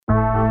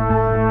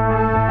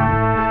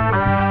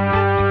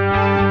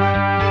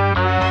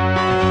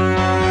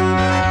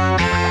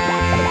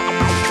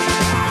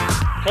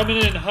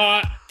Coming in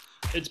hot,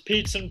 it's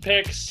Pete's and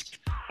Picks.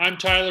 I'm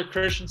Tyler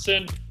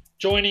Christensen.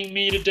 Joining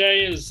me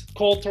today is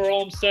Colter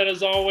Olmstead,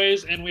 as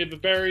always, and we have a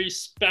very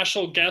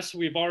special guest.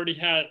 We're going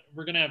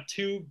to have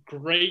two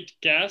great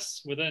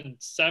guests within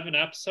 7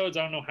 episodes.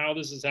 I don't know how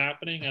this is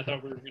happening. I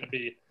thought we were going to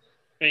be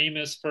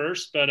famous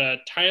first, but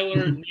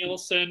Tyler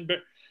Nielsen,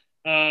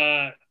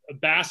 a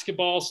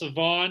basketball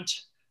savant,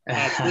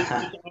 business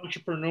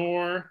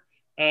entrepreneur,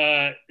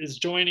 is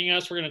joining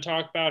us. We're going to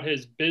talk about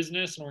his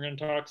business, and we're going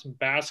to talk some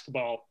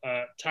basketball.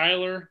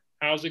 Tyler,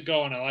 how's it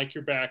going? I like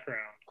your background.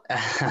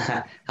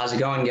 How's it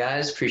going,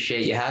 guys?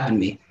 Appreciate you having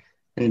me.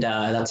 And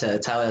Tyler,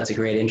 that's a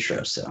great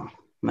intro. So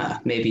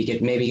maybe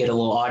get a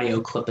little audio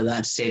clip of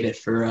that, save it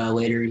for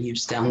later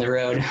use down the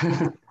road.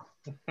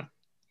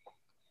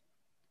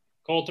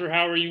 Colter,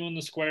 how are you in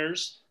the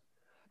squares?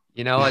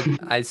 You know,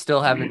 I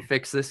still haven't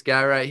fixed this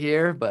guy right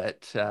here,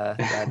 but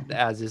that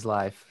as is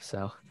life.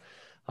 So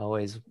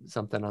always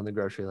something on the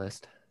grocery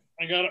list.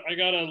 I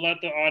gotta let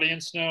the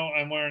audience know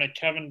I'm wearing a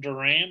Kevin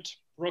Durant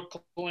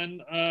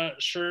Brooklyn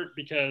shirt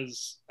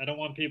because I don't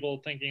want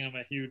people thinking I'm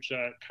a huge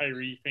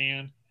Kyrie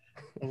fan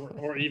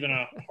or even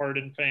a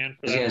Harden fan. I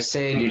was gonna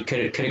say, dude,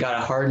 could have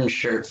got a Harden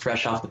shirt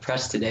fresh off the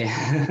press today.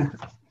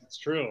 That's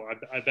true.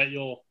 I bet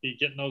you'll be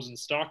getting those in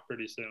stock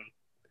pretty soon.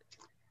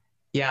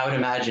 Yeah, I would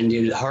imagine,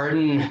 dude.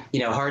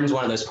 Harden's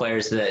one of those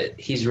players that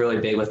he's really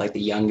big with like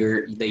the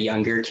younger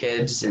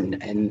kids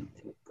and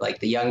like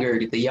the younger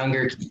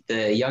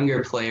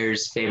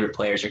players' favorite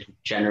players are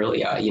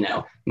generally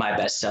my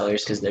best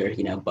sellers because they're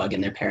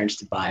bugging their parents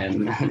to buy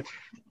them,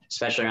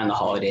 especially around the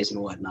holidays and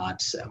whatnot.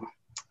 So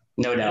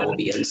no doubt we'll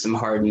be getting some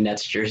Harden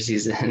Nets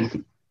jerseys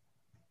in.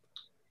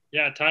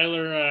 Yeah,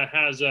 Tyler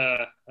has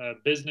a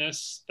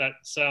business that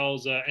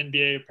sells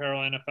NBA apparel,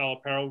 NFL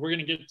apparel. We're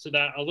going to get to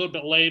that a little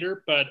bit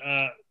later, but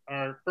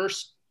our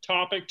first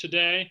topic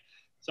today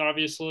is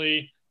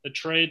obviously the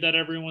trade that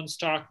everyone's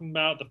talking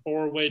about, the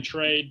 4-way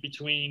trade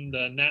between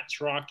the Nets,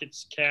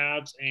 Rockets,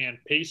 Cavs, and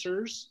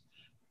Pacers.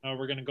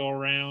 We're going to go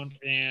around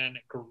and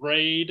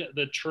grade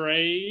the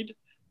trade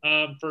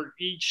for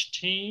each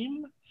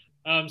team.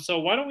 So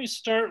why don't we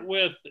start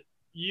with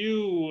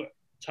you,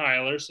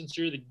 Tyler, since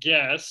you're the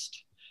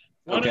guest.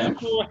 Why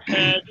don't you go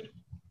ahead,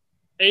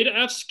 A to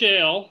F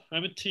scale.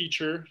 I'm a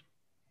teacher.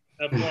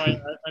 FYI,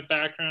 my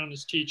background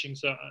is teaching,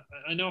 so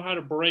I know how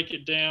to break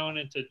it down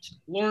into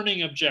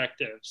learning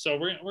objectives. So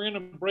we're going to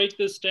break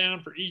this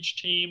down for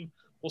each team.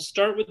 We'll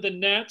start with the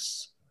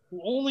Nets, who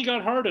only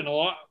got Harden.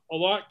 A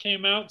lot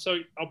came out, so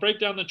I'll break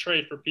down the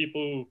trade for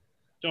people who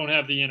don't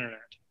have the internet.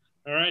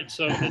 All right,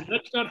 so the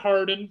Nets got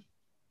Harden.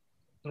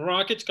 The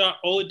Rockets got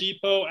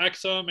Oladipo,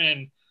 Exum,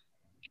 and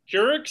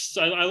Jurix.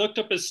 I looked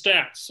up his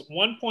stats: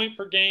 1 point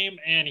per game,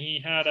 and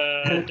he had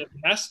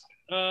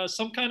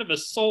some kind of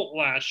assault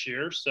last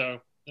year.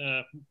 So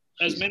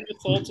as many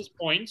assaults as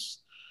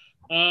points.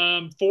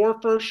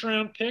 4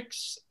 first-round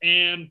picks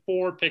and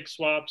 4 pick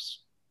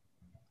swaps.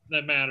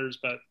 That matters,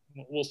 but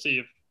we'll see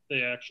if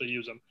they actually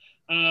use them.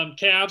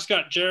 Cavs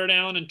got Jared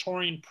Allen and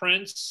Taurean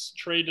Prince.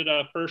 Traded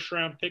a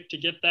first-round pick to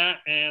get that.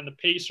 And the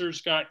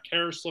Pacers got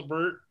Karis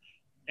LeVert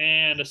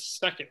and a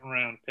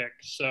second-round pick.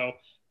 So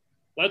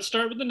let's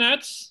start with the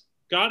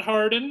Nets.Got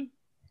Harden.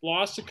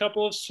 Lost a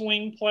couple of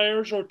swing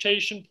players,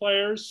 rotation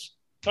players.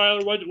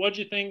 Tyler, what'd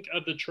you think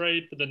of the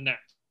trade for the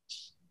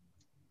Nets?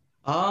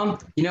 I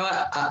don't know.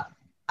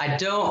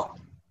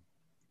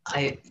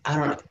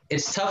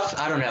 It's tough.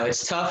 I don't know.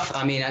 It's tough.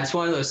 I mean, that's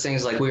one of those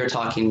things like we were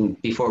talking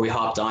before we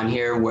hopped on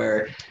here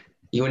where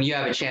when you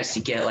have a chance to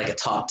get like a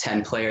top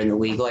 10 player in the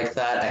league like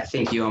that, I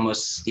think you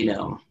almost, I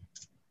don't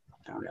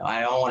know.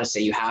 I don't want to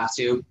say you have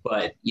to,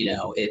 but,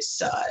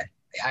 it's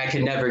I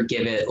could never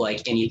give it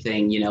like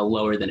anything,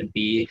 lower than a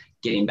B,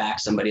 getting back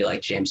somebody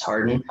like James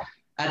Harden.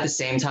 At the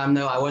same time,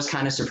 though, I was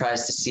kind of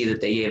surprised to see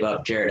that they gave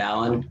up Jared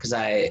Allen because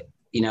I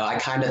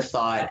kind of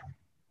thought,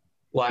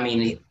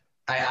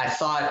 I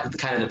thought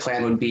kind of the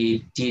plan would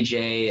be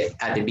DJ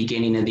at the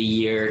beginning of the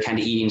year, kind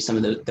of eating some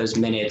of those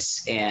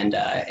minutes, and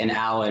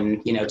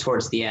Allen,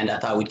 towards the end, I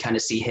thought we'd kind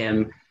of see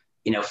him,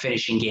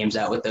 finishing games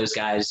out with those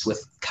guys,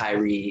 with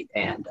Kyrie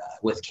and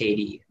with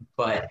KD.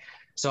 But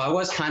so I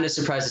was kind of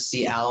surprised to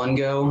see Allen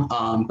go.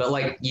 But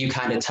like you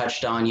kind of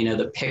touched on,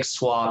 the pick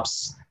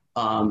swaps.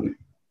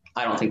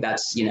 I don't think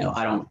that's,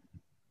 I don't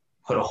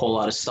put a whole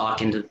lot of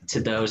stock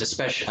into those,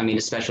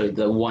 especially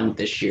the one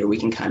this year we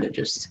can kind of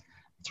just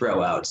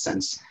throw out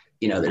since,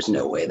 there's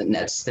no way the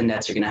Nets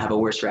are going to have a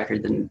worse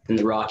record than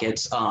the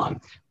Rockets.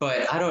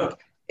 But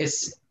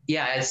it's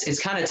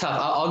kind of tough.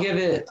 I'll give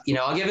it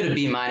a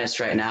B-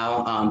 right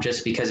now,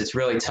 just because it's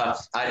really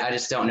tough. I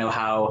just don't know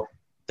how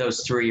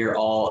those three are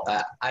all,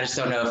 I just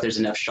don't know if there's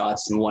enough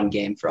shots in one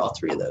game for all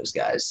three of those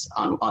guys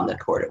on the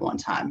court at one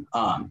time.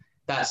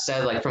 That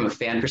said, like from a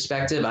fan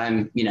perspective,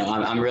 I'm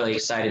really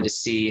excited to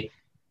see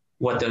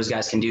what those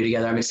guys can do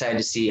together. I'm excited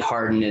to see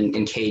Harden and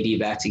KD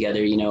back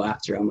together,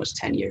 after almost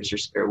 10 years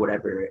or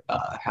whatever,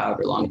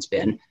 however long it's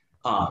been.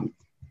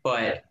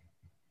 But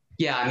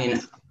yeah,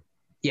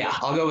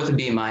 I'll go with a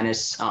B-.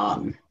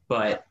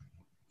 But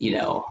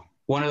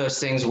one of those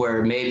things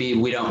where maybe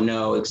we don't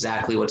know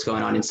exactly what's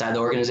going on inside the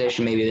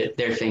organization. Maybe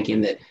they're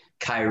thinking that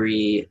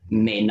Kyrie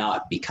may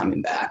not be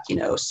coming back,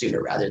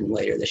 sooner rather than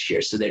later this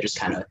year. So they're just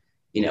kind of,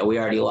 we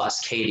already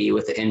lost Katie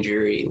with the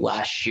injury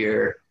last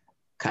year,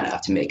 kind of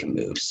have to make a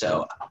move.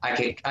 So I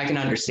can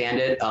understand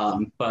it.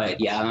 But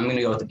yeah, I'm going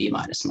to go with the B-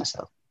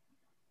 myself.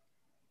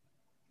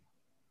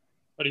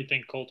 What do you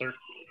think, Coulter?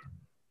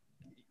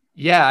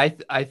 Yeah,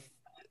 I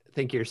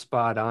think you're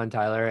spot on,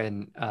 Tyler.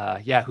 And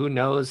who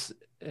knows?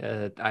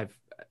 I've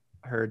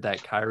heard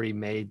that Kyrie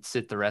may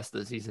sit the rest of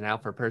the season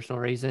out for personal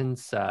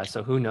reasons.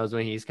 So who knows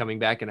when he's coming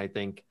back? And I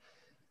think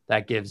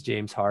that gives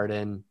James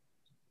Harden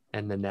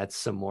and the Nets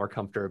some more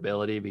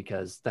comfortability,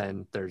 because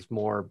then there's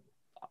more,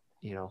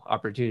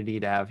 opportunity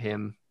to have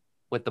him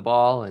with the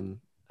ball and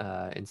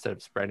instead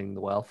of spreading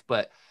the wealth.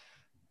 But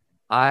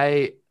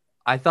I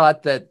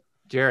thought that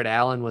Jarrett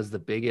Allen was the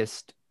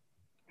biggest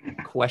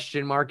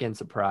question mark and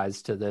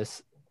surprise to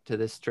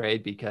this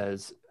trade,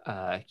 because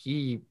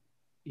he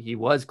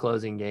was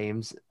closing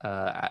games,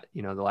 the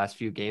last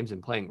few games,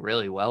 and playing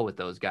really well with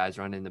those guys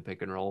running the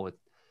pick and roll with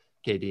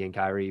KD and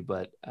Kyrie.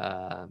 But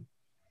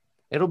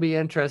it'll be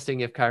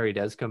interesting if Kyrie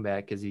does come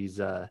back, because he's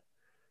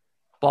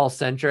ball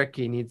centric.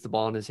 He needs the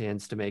ball in his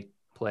hands to make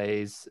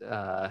plays,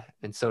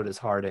 and so does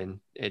Harden.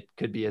 It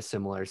could be a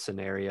similar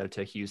scenario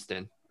to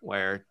Houston,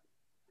 where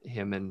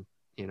him and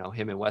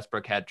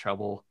Westbrook had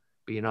trouble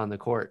being on the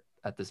court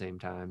at the same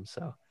time.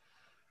 So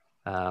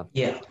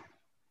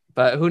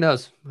but who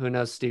knows?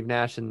 Steve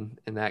Nash and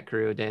that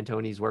crew,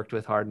 D'Antoni's worked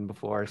with Harden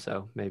before,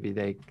 so maybe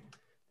they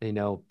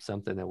know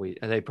something that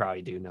they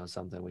probably do know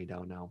something we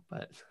don't know.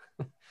 But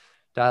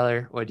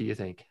Tyler, what do you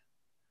think?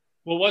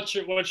 Well, what's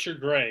your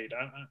grade?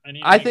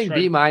 I think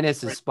B- is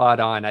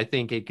spot on. I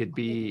think it could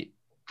be,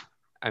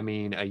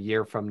 a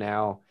year from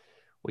now,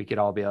 we could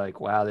all be like,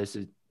 wow, this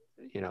is,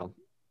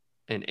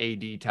 an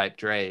AD type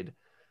trade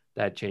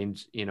that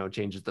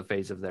changes the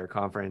face of their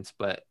conference.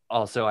 But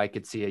also I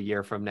could see a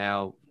year from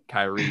now,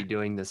 Kyrie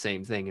doing the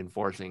same thing and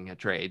forcing a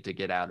trade to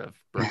get out of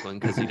Brooklyn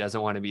because he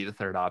doesn't want to be the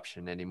third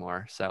option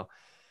anymore. So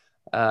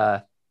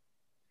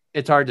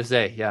it's hard to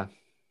say. Yeah.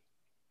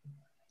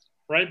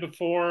 Right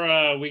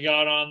before we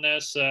got on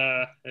this,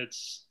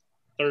 it's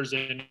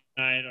Thursday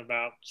night,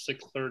 about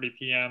 6:30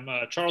 p.m.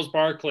 Charles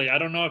Barkley, I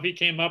don't know if he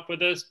came up with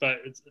this, but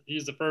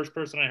he's the first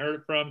person I heard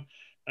it from.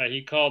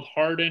 He called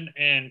Harden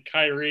and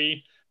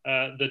Kyrie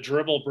the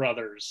Dribble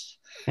Brothers.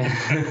 So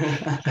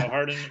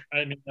Harden,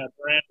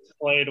 Brand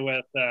played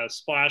with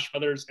Splash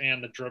Brothers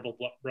and the Dribble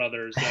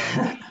Brothers.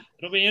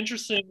 It'll be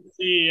interesting to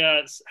see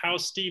how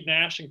Steve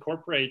Nash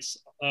incorporates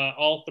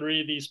all three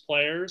of these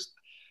players.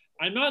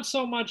 I'm not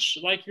so much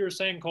like you were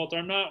saying, Coulter.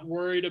 I'm not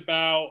worried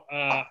about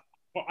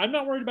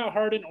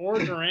Harden or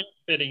Durant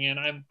fitting in.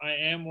 I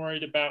am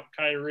worried about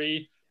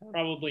Kyrie,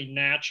 probably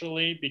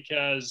naturally,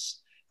 because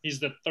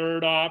he's the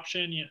third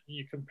option.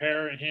 You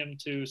compare him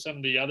to some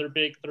of the other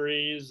big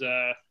threes.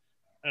 I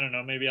don't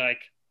know, maybe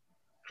like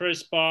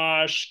Chris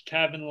Bosh,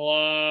 Kevin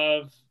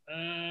Love.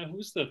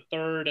 Who's the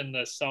third in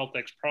the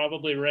Celtics?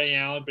 Probably Ray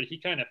Allen, but he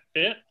kind of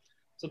fit.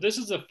 So this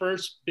is the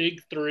first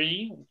big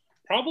three.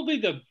 Probably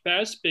the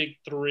best big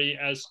three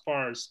as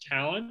far as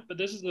talent, but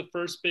this is the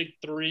first big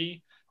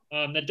three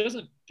that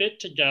doesn't fit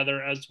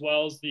together as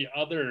well as the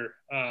other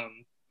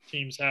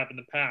teams have in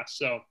the past.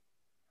 So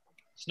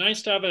it's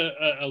nice to have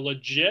a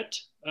legit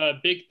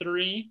big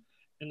three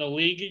in the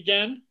league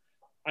again.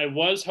 I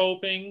was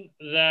hoping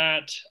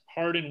that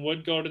Harden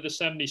would go to the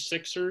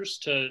 76ers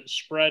to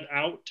spread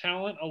out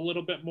talent a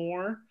little bit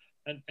more.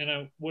 And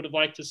I would have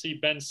liked to see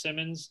Ben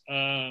Simmons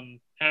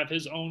have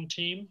his own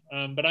team.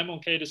 But I'm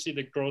okay to see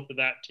the growth of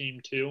that team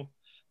too,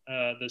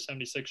 the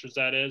 76ers,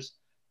 that is.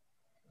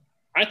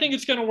 I think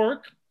it's going to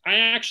work. I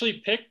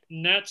actually picked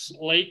Nets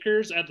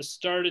Lakers at the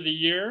start of the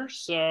year,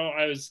 so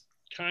I was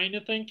kind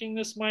of thinking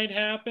this might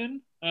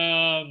happen.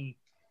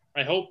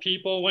 I hope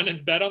people went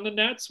and bet on the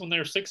Nets when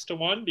they're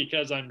 6-1,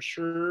 because I'm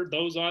sure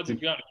those odds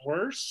have gotten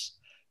worse.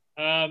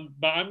 But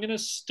I'm going to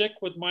stick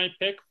with my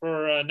pick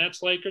for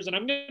Nets Lakers, and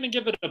I'm going to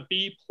give it a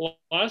B+.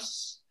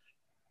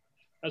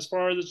 As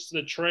far as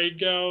the trade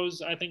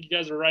goes, I think you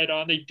guys are right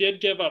on. They did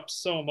give up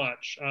so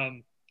much.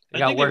 They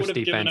got worse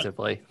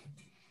defensively.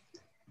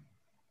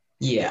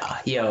 Yeah,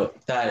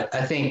 that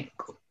I think,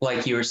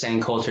 like you were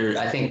saying, Coulter,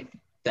 I think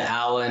the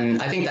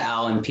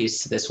Allen piece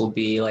to this will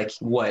be like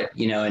what,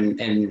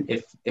 and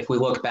if we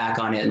look back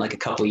on it in like a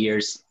couple of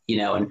years,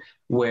 and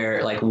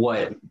where like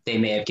what they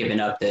may have given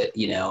up that,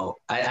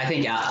 I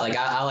think I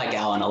like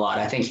Allen a lot.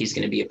 I think he's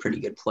going to be a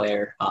pretty good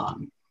player.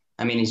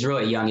 He's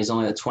really young. He's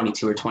only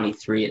 22 or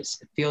 23. It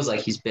feels like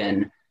he's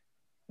been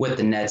with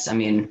the Nets.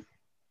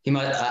 He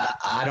might.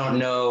 I don't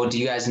know. Do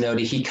you guys know?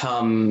 Do you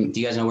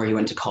guys know where he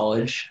went to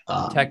college?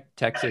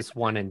 Texas,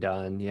 one and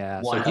done.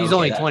 Yeah. So he's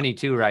only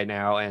 22 right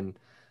now, and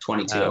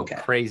 22. Okay.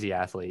 Crazy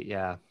athlete.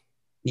 Yeah.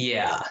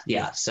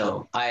 Yeah.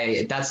 So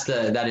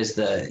that is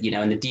the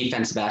in the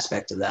defensive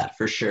aspect of that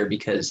for sure,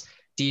 because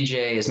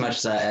DJ, as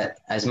much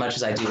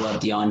as I do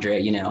love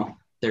DeAndre,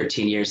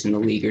 13 years in the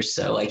league or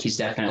so, like he's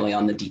definitely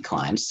on the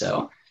decline.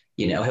 So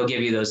he'll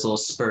give you those little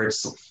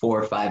spurts, 4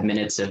 or 5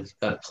 minutes of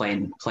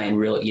playing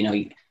real,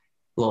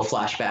 little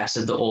flashbacks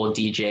of the old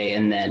DJ.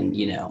 And then,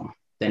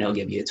 then he'll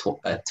give you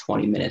a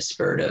 20-minute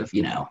spurt of,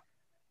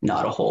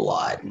 not a whole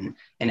lot. And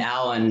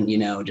Allen,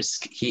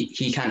 just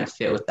he kind of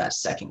fit with that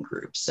second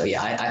group. So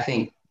yeah, I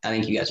think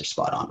you guys are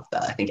spot on with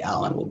that. I think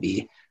Allen will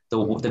be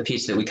the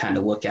piece that we kind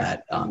of look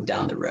at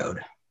down the road,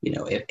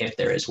 if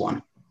there is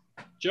one.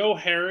 Joe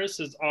Harris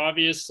is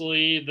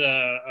obviously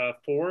the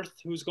fourth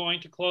who's going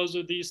to close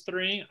with these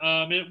three.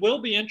 It will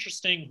be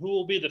interesting who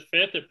will be the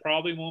fifth. It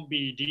probably won't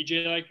be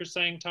DJ, like you're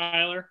saying,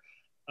 Tyler.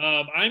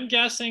 I'm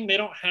guessing they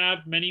don't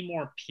have many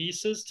more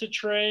pieces to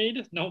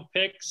trade, no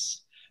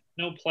picks,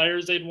 no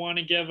players they'd want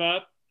to give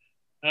up.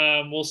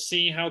 We'll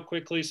see how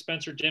quickly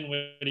Spencer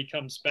Dinwiddie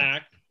comes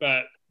back,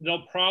 but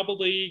they'll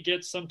probably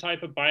get some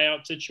type of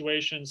buyout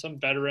situation. Some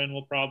veteran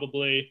will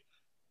probably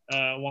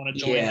want to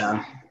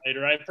join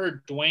later. I've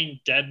heard Dwayne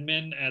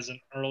Dedman as an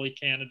early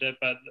candidate,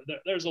 but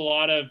there's a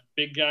lot of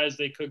big guys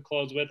they could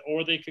close with,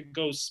 or they could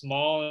go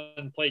small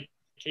and play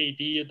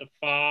KD at the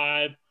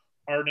 5,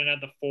 Harden at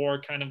the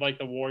 4, kind of like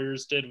the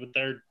Warriors did with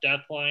their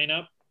death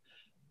lineup,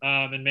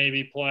 and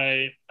maybe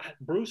play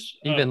Bruce.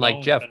 Even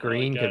like Jeff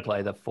Green could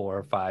play the 4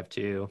 or 5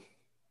 too.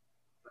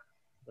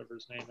 Whatever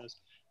his name is.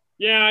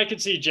 Yeah, I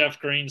could see Jeff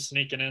Green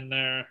sneaking in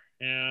there.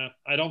 Yeah,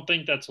 I don't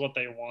think that's what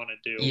they want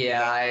to do.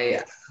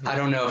 Yeah, I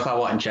don't know if I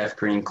want Jeff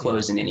Green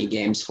closing any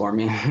games for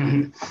me.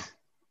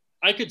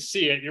 I could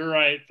see it. You're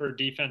right, for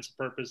defensive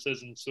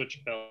purposes and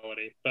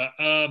switchability. But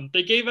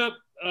they gave up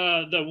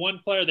the one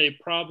player the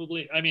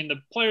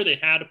player they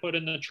had to put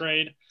in the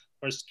trade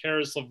was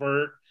Caris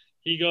LeVert.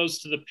 He goes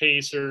to the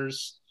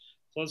Pacers.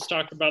 So let's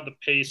talk about the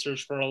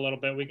Pacers for a little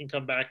bit. We can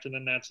come back to the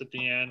Nets at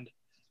the end.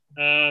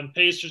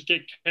 Pacers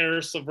get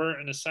Caris LeVert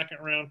in a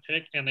second-round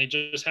pick, and they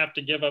just have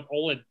to give up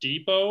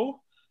Oladipo.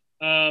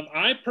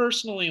 I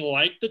personally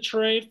like the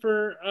trade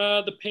for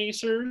the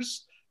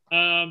Pacers.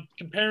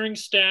 Comparing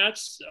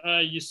stats,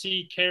 you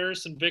see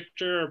Caris and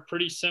Victor are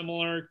pretty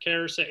similar.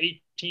 Caris at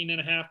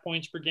 18.5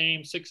 points per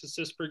game, 6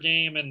 assists per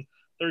game, and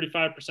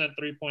 35%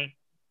 three-point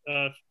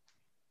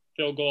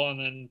field goal, and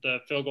then the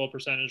field goal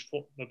percentage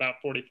about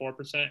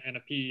 44%, and a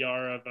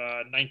PER of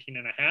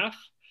 19.5.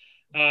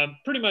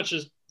 Pretty much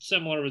is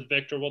similar with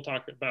Victor. We'll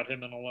talk about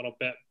him in a little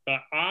bit.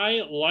 But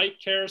I like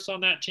Caris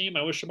on that team.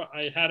 I wish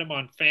I had him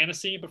on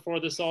fantasy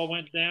before this all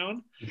went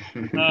down.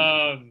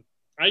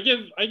 I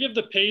give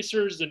the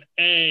Pacers an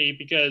A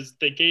because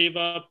they gave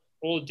up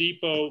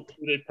Oladipo,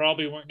 who they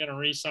probably weren't going to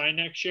re-sign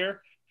next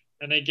year,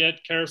 and they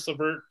get Caris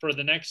LeVert for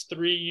the next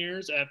 3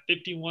 years at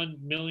 $51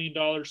 million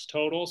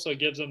total. So it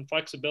gives them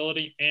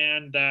flexibility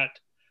and that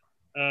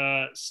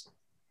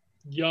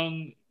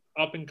young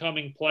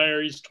up-and-coming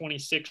player. He's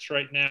 26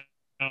 right now.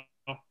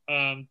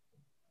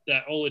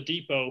 That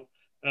Oladipo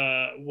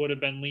would have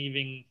been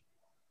leaving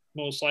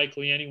most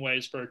likely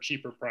anyways for a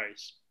cheaper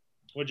price.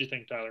 What do you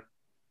think, Tyler?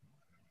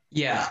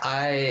 Yeah,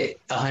 I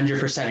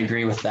 100%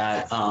 agree with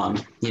that.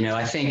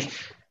 I think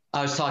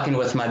I was talking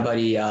with my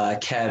buddy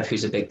Kev,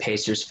 who's a big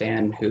Pacers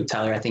fan, who,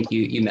 Tyler, I think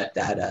you met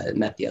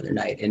the other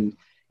night, and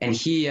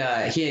he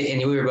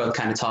and we were both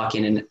kind of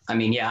talking, and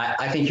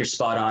I think you're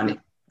spot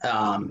on.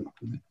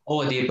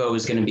 Oladipo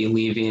is going to be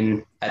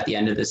leaving at the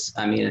end of this.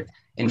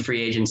 In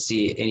free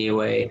agency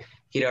anyway.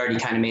 He'd already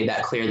kind of made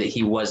that clear that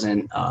he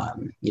wasn't,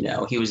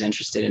 he was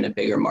interested in a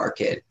bigger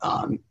market,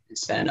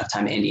 spent enough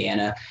time in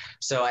Indiana.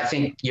 So I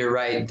think you're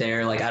right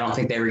there. Like, I don't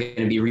think they were going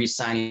to be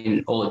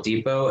re-signing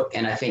Oladipo.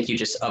 And I think you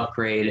just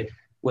upgrade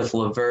with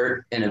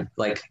LeVert and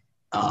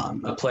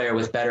a player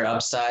with better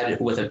upside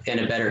in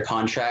a better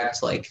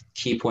contract. Like,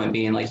 key point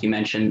being, like you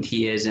mentioned,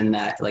 he is in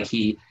that, like,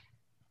 he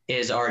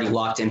is already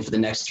locked in for the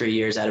next 3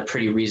 years at a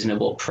pretty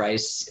reasonable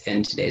price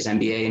in today's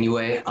NBA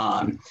anyway.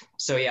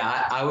 So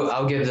yeah,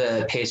 I'll give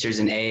the Pacers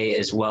an A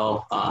as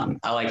well.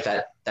 I like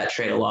that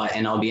trade a lot,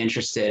 and I'll be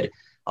interested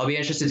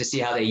to see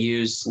how they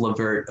use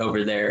LeVert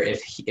over there,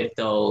 if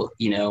they'll,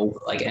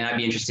 and I'd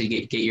be interested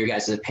to get your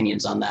guys'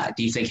 opinions on that.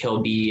 Do you think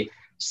he'll be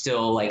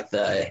still like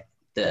the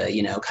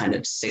kind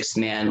of sixth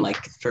man, like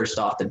first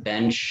off the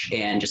bench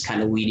and just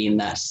kind of leading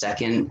that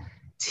second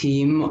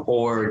team?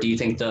 Or do you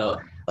think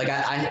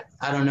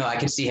I don't know, I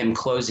could see him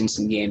closing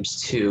some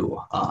games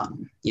too,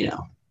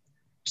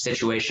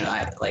 situation.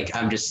 I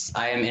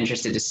am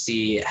interested to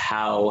see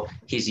how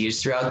he's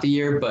used throughout the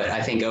year, but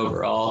I think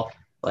overall,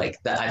 I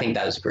think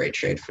that was a great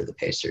trade for the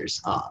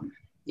Pacers.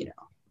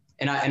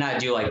 And I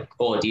do like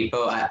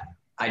Oladipo.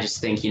 I just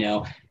think,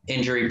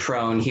 injury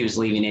prone, he was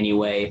leaving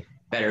anyway,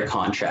 better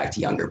contract,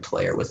 younger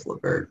player with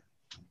LeVert.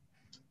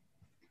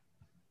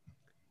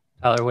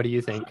 Tyler, what do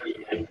you think?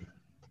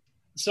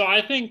 So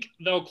I think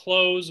they'll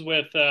close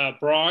with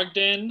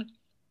Brogdon,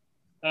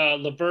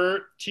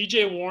 LeVert,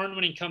 TJ Warren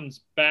when he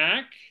comes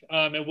back.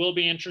 It will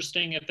be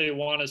interesting if they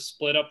want to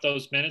split up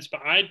those minutes,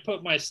 but I'd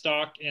put my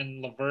stock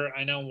in LeVert.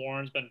 I know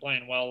Warren's been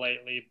playing well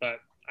lately, but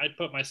I'd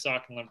put my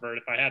stock in LeVert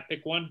if I had to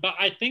pick one. But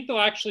I think they'll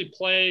actually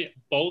play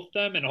both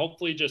them and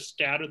hopefully just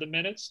scatter the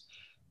minutes.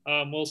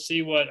 We'll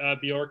see what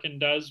Bjorken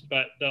does,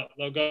 but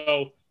they'll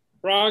go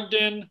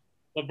Brogdon,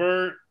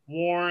 LeVert,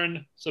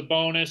 Warren,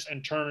 Sabonis,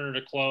 and Turner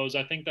to close.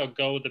 I think they'll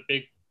go with the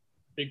big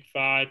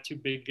five, two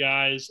big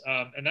guys.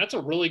 And that's a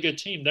really good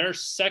team. They're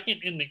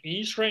second in the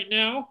East right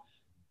now.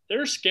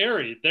 They're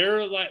scary. They're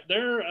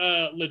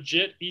a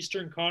legit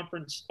Eastern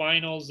Conference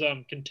Finals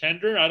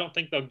contender. I don't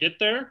think they'll get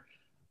there,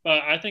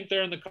 but I think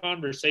they're in the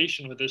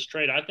conversation with this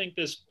trade. I think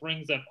this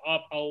brings them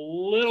up a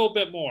little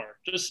bit more,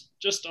 just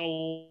a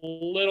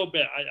little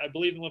bit. I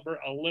believe in LeVert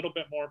a little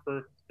bit more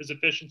for his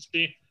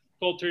efficiency.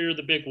 Coulter, you're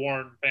the big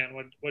Warren fan.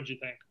 What'd you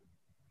think?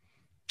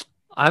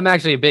 I'm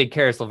actually a big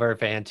Caris LeVert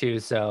fan too,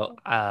 so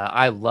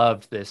I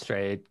loved this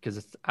trade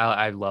because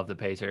I love the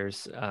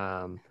Pacers,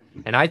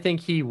 and I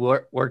think he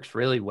works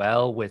really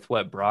well with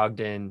what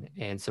Brogdon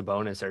and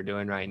Sabonis are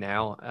doing right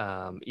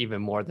now,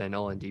 even more than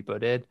Oladipo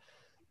did.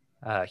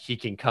 He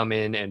can come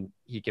in and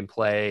he can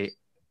play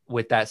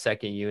with that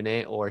second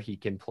unit, or he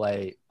can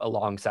play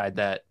alongside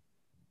that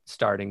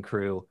starting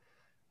crew.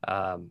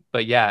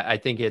 But yeah, I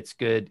think it's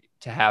good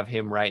to have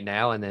him right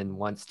now, and then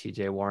once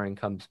TJ Warren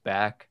comes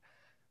back,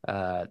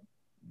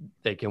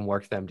 they can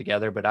work them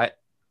together. But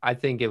I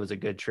think it was a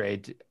good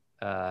trade.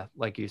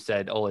 Like you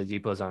said,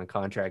 Oladipo's on a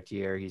contract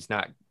year. He's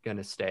not going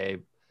to stay.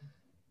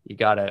 You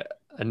got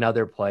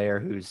another player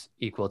who's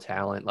equal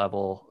talent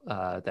level,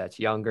 that's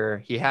younger.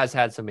 He has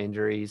had some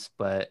injuries,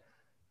 but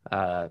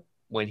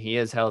when he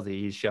is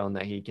healthy, he's shown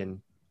that he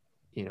can,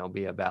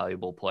 be a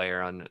valuable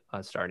player on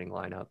a starting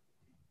lineup.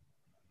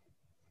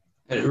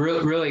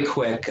 Really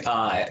quick,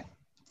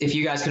 if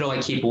you guys could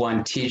only keep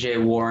one,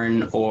 TJ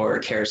Warren or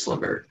Caris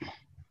LeVert?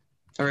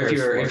 Or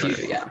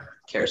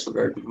Caris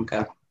LeVert.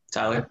 Okay.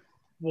 Tyler?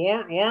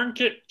 Warren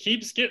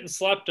keeps getting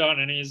slept on,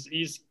 and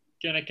he's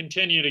going to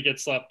continue to get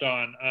slept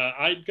on.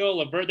 I'd go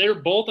LeVert. They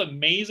were both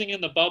amazing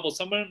in the bubble.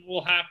 Someone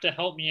will have to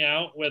help me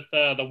out with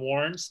the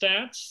Warren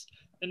stats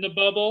in the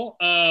bubble.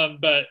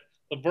 But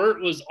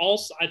LeVert was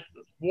also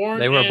Warren.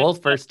 They were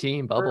both first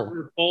team bubble.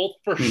 Were both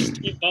first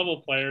team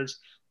bubble players.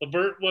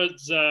 LeVert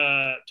was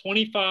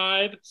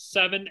 25,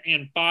 7,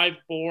 and 5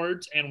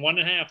 boards and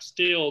 1.5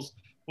 steals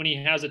when he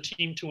has a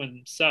team to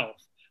himself,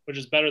 which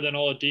is better than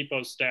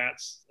Oladipo's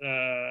stats.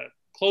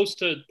 Close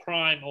to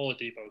prime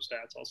Oladipo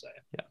stats, I'll say.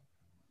 Yeah.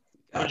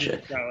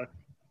 Gotcha.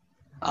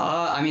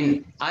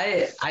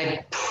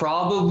 I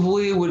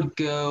probably would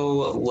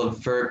go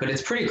LeVert, but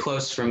it's pretty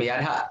close for me.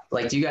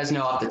 Do you guys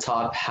know off the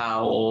top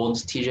how old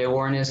TJ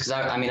Warren is? Because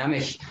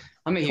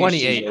I'm a huge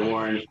 28. TJ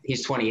Warren.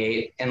 He's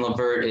 28, and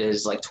LeVert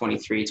is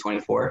 23,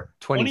 24.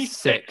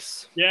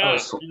 26. Yeah.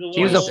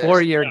 He was a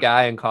 4-year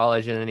guy in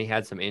college, and then he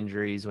had some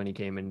injuries when he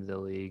came into the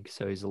league,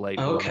 so he's a late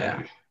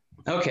bloomer.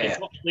 Okay.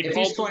 If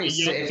he's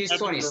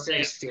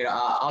 26, dude,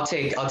 I'll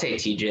take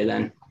TJ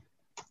then.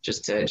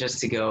 Just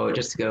to go a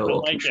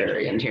little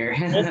contrarian here.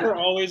 Walter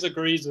always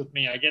agrees with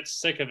me. I get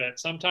sick of it.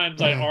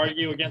 Sometimes I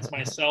argue against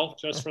myself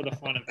just for the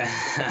fun of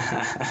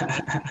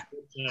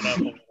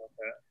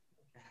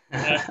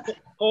it.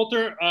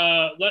 Coulter,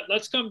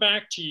 let's come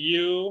back to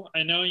you.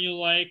 I know you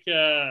like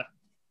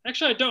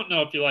actually, I don't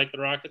know if you like the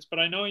Rockets, but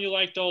I know you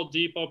liked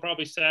Oladipo.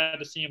 Probably sad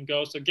to see him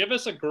go. So give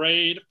us a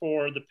grade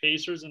for the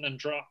Pacers and then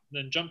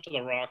jump to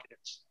the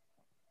Rockets.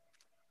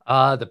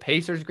 The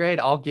Pacers grade,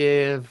 I'll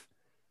give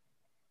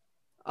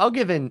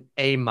an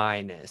A-.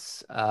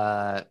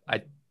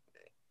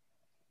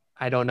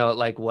 I don't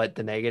know what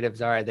the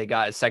negatives are. They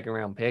got a 2nd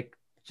round pick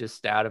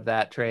just out of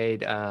that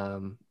trade.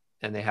 And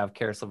they have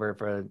Caris LeVert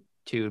for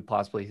 2,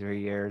 possibly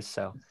 3 years.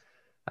 So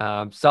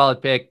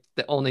solid pick.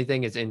 The only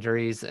thing is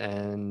injuries,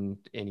 and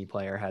any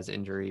player has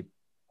injury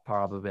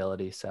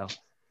probability. So,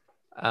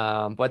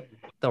 but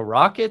the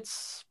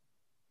Rockets,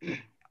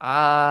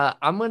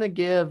 I'm going to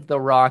give the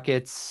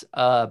Rockets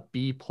a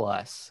B+.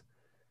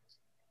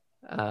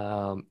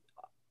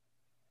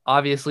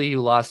 Obviously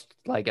you lost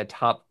a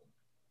top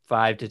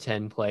 5 to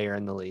 10 player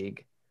in the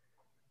league.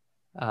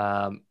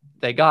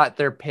 They got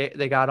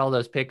they got all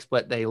those picks,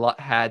 but they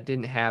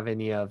didn't have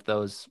any of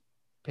those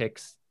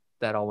picks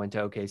that all went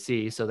to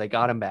OKC. So they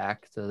got him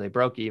back. So they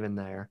broke even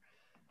there.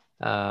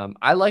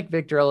 I like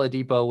Victor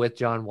Oladipo with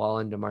John Wall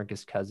and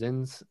DeMarcus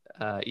Cousins.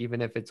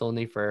 Even if it's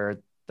only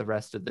for the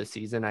rest of the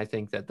season, I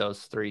think that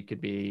those 3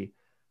 could be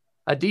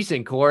a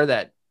decent core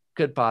that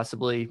could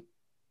possibly,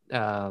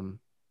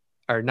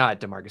 or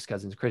not DeMarcus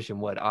Cousins, Christian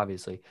Wood,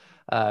 obviously,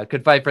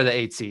 could fight for the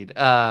 8 seed.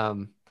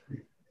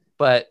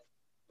 But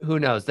who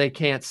knows?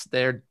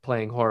 They're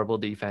playing horrible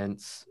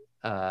defense.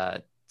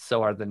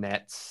 So are the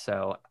Nets.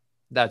 So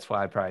that's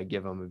why I probably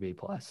give them a B+.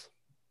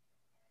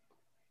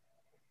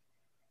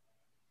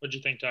 What'd you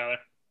think, Tyler?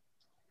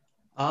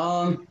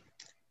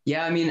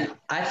 Yeah,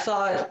 I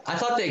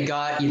thought they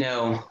got,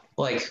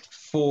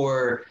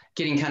 for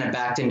getting kind of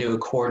backed into a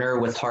corner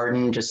with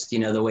Harden, just,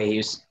 the way he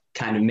was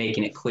kind of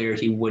making it clear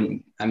he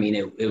wouldn't.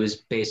 It was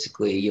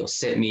basically, you'll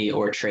sit me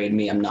or trade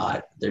me.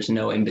 There's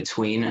no in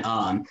between.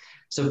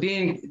 So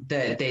being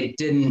that they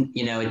didn't,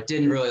 it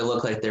didn't really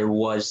look like there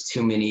was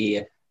too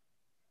many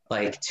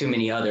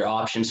other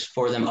options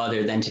for them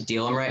other than to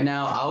deal them right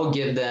now. I'll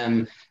give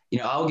them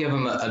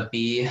a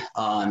B,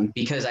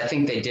 because I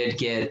think they did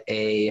get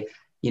a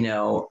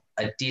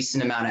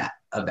decent amount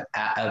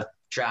of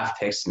draft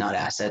picks, not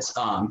assets.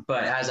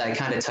 But as I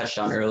kind of touched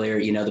on earlier,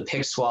 the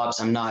pick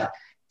swaps, I'm not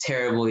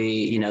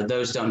terribly,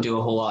 those don't do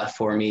a whole lot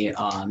for me.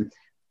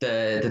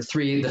 The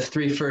three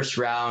first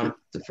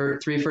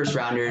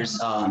rounders,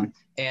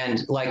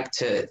 and like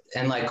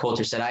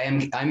Coulter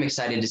said, I'm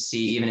excited to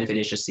see, even if it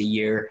is just a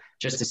year,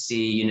 just to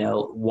see,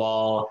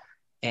 Wall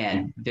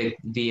and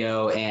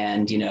Vio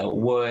and,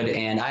 Wood.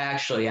 And I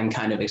actually am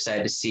kind of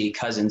excited to see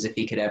Cousins, if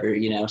he could ever,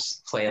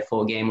 play a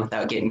full game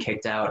without getting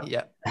kicked out.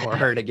 Yeah, or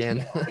hurt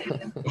again.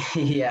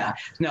 Yeah,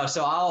 no.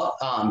 So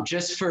I'll,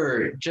 just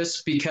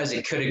because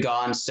it could have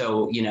gone.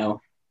 So,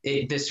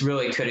 this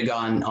really could have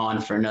gone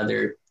on for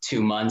another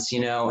 2 months,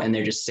 and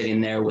they're just sitting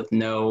there with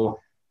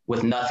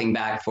nothing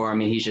back for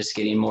him. And he's just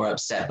getting more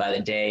upset by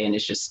the day. And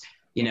it's just,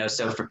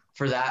 so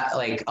for that,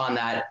 like on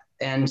that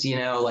end,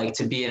 like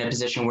to be in a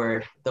position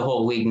where the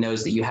whole league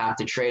knows that you have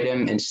to trade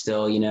him and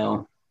still,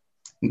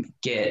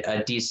 get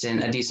a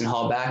decent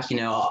haul back,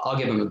 I'll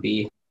give him a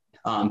B.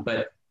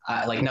 But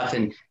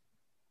nothing,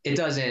 it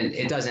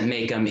doesn't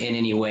make him in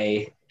any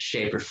way,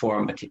 shape or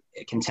form a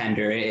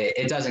contender.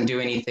 It doesn't do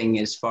anything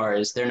as far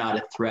as they're not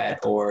a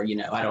threat, or,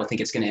 I don't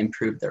think it's going to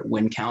improve their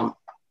win count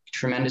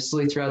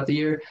tremendously throughout the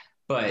year.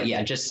 But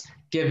yeah, just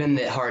given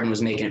that Harden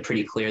was making it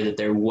pretty clear that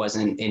there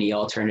wasn't any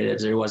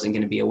alternatives, there wasn't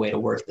going to be a way to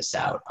work this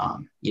out.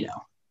 I'll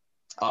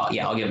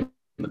give him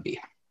a B.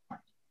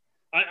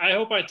 I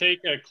hope I take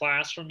a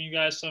class from you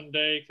guys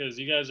someday, because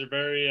you guys are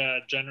very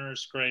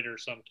generous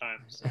graders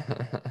sometimes.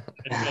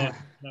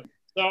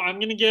 So I'm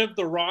going to give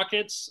the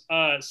Rockets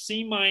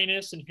C-,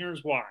 and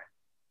here's why.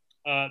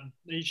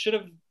 They should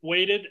have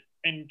waited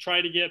and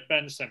tried to get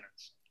Ben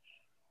Simmons.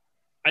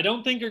 I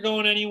don't think you're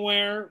going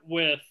anywhere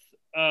with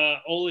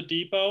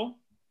Oladipo.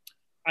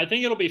 I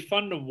think it'll be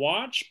fun to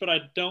watch, but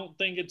I don't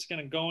think it's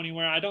going to go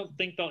anywhere. I don't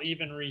think they'll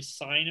even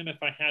re-sign him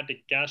if I had to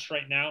guess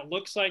right now. It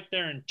looks like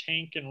they're in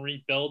tank and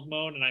rebuild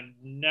mode, and I'm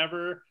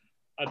never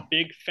a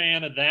big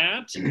fan of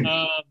that.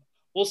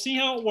 We'll see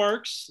how it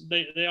works.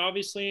 They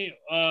obviously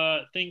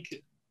think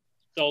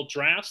they'll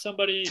draft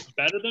somebody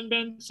better than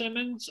Ben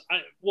Simmons.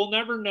 We'll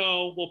never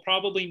know. We'll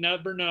probably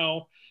never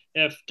know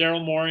if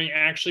Daryl Morey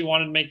actually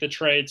wanted to make the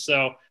trade.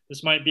 So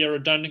this might be a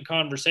redundant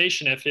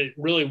conversation if it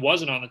really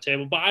wasn't on the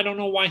table, but I don't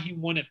know why he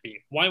wouldn't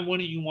be. Why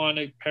wouldn't you want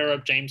to pair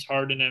up James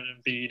Harden and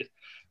Embiid?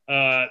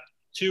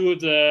 Two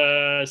of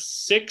the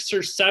 6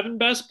 or 7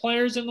 best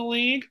players in the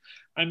league.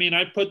 I mean,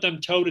 I put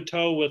them toe to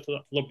toe with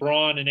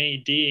LeBron and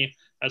AD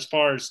as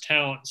far as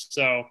talent.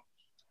 So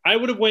I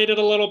would have waited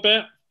a little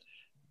bit.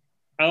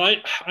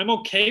 I'm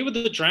okay with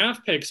the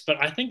draft picks,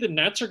 but I think the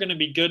Nets are going to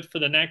be good for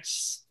the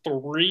next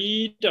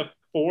 3 to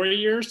 4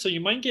 years. So you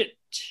might get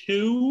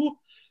 2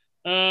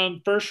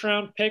 first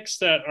round picks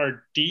that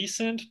are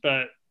decent,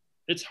 but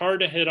it's hard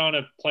to hit on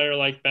a player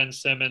like Ben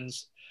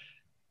Simmons.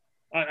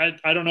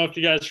 I don't know if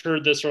you guys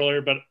heard this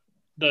earlier, but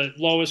the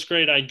lowest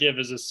grade I give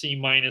is a C-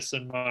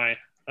 in my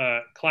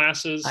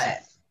classes.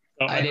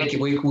 I think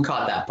we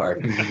caught that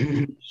part.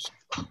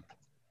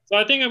 So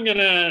I think I'm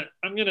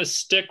gonna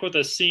stick with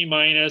a C-.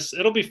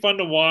 It'll be fun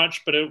to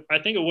watch, but I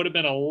think it would have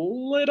been a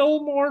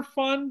little more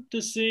fun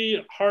to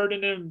see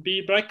Harden and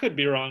Embiid, but I could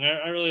be wrong.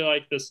 I really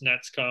like this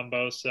Nets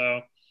combo,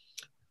 so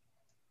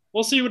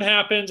we'll see what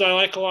happens. I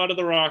like a lot of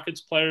the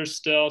Rockets players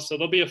still, so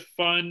they'll be a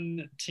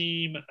fun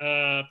team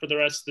for the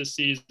rest of the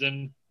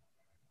season.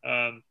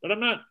 But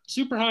I'm not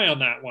super high on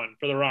that one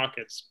for the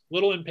Rockets. A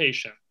little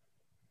impatient.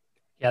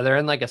 Yeah, they're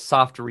in like a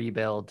soft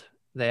rebuild.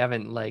 They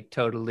haven't like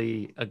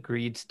totally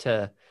agreed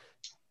to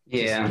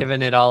just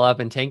giving it all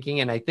up and tanking.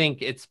 And I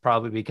think it's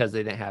probably because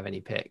they didn't have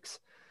any picks,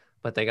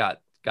 but they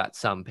got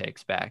some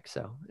picks back.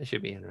 So it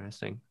should be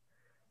interesting.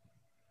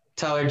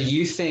 Tyler, do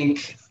you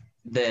think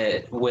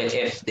that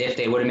if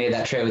they would have made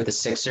that trade with the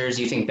Sixers,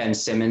 you think Ben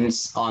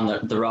Simmons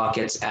on the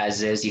Rockets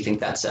as is, you think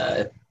that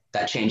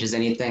changes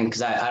anything?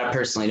 Because I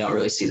personally don't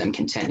really see them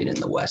contending in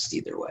the West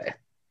either way.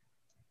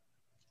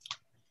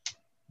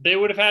 They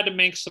would have had to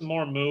make some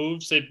more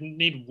moves. They'd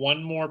need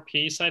one more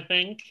piece, I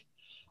think.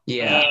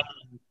 Yeah.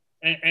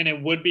 And it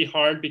would be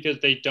hard because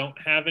they don't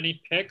have any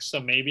picks,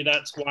 so maybe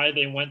that's why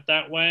they went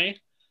that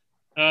way.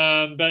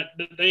 But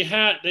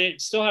they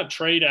still have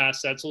trade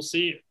assets. We'll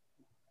see.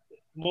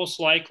 Most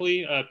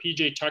likely,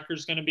 PJ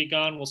Tucker's going to be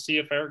gone. We'll see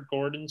if Eric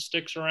Gordon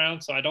sticks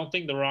around. So I don't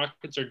think the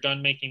Rockets are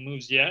done making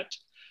moves yet.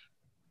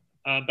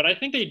 But I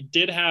think they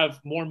did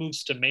have more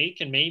moves to make,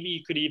 and maybe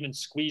you could even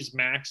squeeze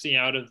Maxey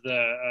out of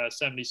the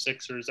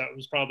 76ers.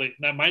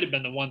 That might have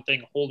been the one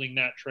thing holding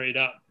that trade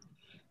up.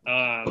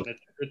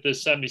 If the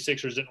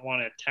 76ers didn't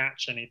want to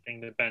attach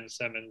anything to Ben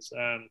Simmons.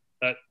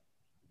 But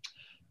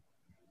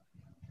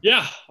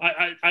yeah,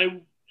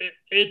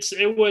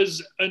 it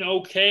was an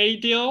okay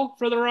deal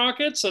for the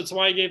Rockets. That's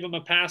why I gave them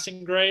a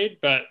passing grade,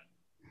 but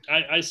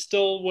I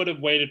still would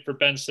have waited for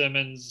Ben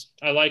Simmons.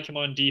 I like him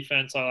on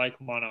defense. I like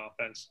him on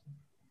offense.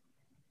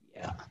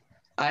 Yeah,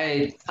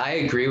 I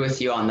agree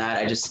with you on that.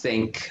 I just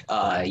think,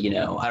 I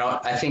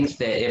think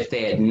that if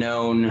they had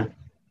known,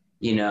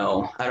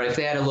 if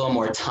they had a little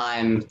more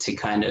time to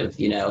kind of,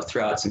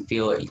 throw out some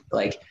feelers,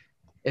 like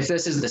if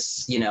this is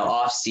this,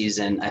 off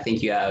season, I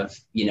think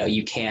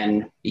you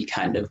can be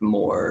kind of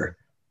more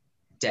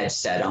dead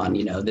set on,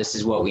 this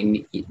is what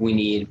we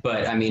need.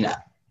 But I mean,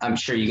 I'm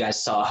sure you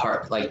guys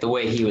saw like the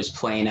way he was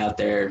playing out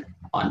there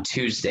on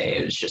Tuesday.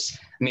 It was just,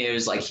 it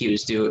was like he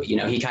was doing,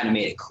 he kind of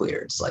made it clear.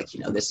 It's like,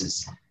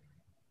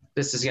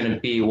 this is going to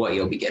be what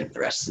you'll be getting the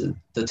rest of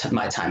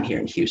my time here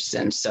in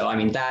Houston. So, I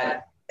mean,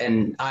 that,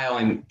 and I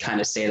only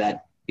kind of say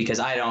that because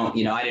I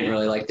didn't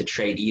really like the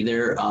trade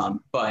either.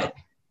 But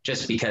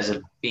just because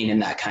of being in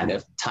that kind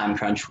of time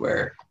crunch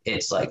where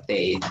it's like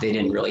they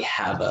didn't really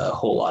have a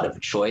whole lot of a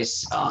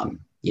choice.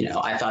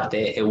 I thought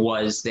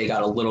they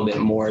got a little bit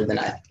more than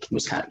I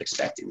was kind of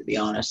expecting, to be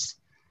honest.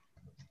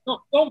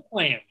 Don't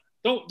play him.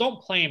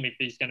 Don't play him if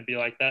he's going to be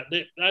like that.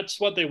 That's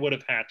what they would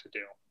have had to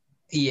do.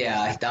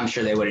 Yeah, I'm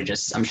sure they would have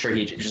I'm sure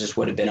he just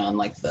would have been on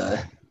like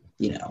the,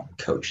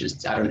 coaches.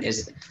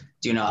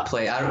 Do not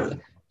play.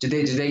 Did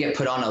they get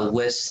put on a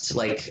list,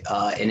 like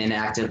an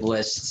inactive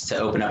list to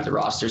open up the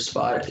roster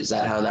spot? Is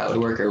that how that would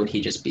work, or would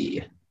he just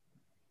be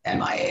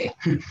MIA?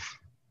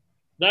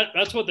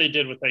 That's what they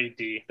did with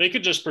AD. They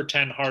could just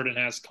pretend Harden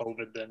has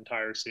COVID the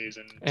entire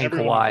season. And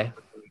Kawhi.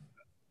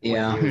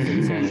 Yeah.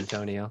 In San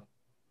Antonio.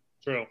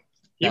 True.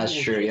 That's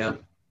true. Yeah.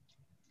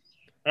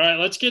 All right,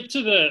 let's get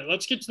to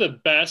the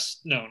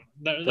best. No,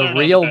 the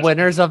real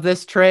winners of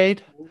this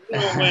trade. The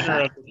real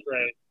winner of the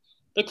trade,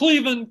 the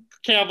Cleveland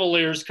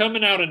Cavaliers,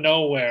 coming out of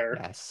nowhere.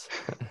 Yes,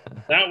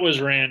 that was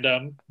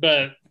random,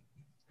 but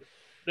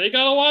they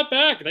got a lot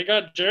back. They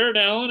got Jared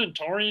Allen and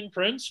Taurean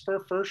Prince for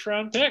a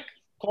first-round pick.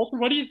 Colter,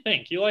 what do you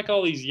think? You like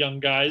all these young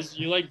guys.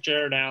 You like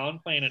Jared Allen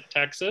playing at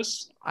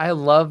Texas. I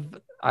love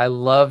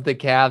the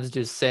Cavs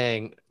just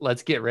saying,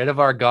 let's get rid of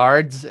our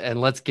guards and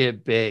let's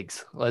get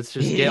bigs. Let's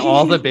just get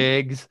all the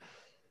bigs.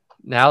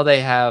 Now they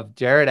have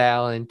Jared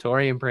Allen,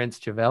 Taurean Prince,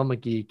 JaVale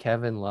McGee,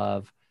 Kevin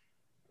Love,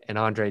 and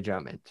Andre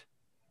Drummond.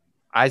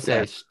 I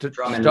say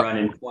Drummond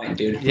running point,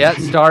 dude. Yeah,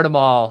 start them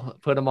all.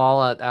 Put them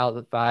all out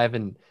at 5.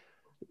 And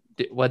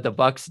what the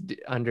Bucks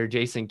under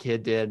Jason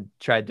Kidd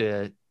tried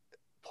to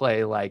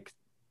play like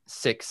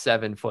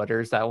 6-7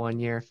 footers that one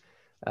year.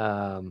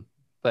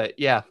 But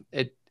yeah,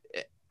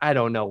 I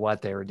don't know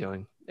what they were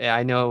doing.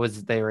 I know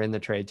they were in the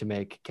trade to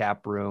make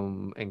cap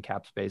room and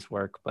cap space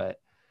work, but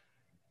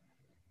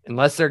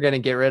unless they're going to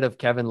get rid of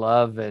Kevin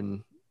Love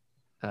and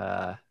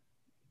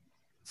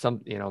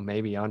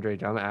maybe Andre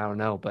Drummond, I don't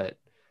know, but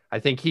I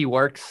think he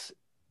works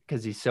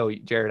because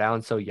Jared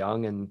Allen's so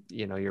young, and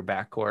your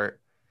backcourt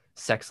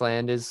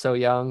Sexland is so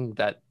young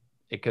that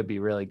it could be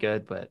really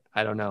good, but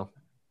I don't know.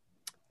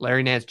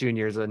 Larry Nance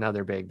Jr. is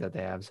another big that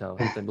they have, so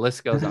the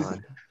list goes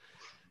on.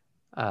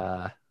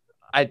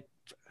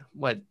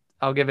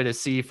 I'll give it a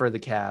C for the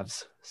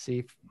Cavs.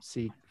 C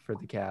for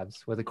the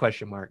Cavs with a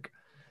question mark.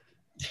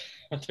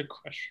 That's a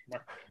question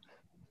mark.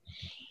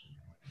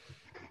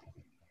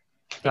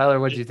 Tyler,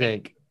 what'd you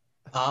think?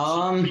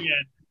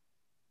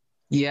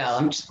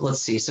 Yeah,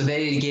 let's see. So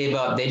they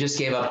just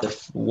gave up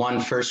the one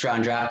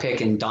first-round draft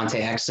pick and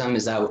Dante Exum.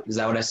 Is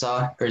that what I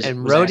saw?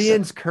 And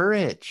Rodions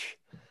Courage.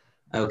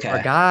 Okay.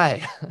 Our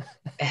guy.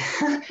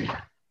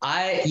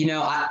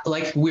 I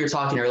like we were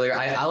talking earlier,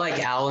 I like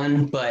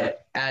Allen,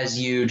 but as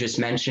you just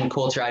mentioned,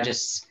 Coulter, I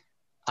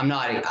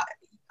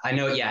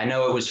know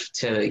it was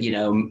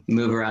to,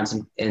 move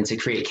around and to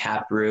create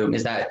cap room.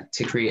 Is that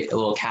to create a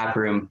little cap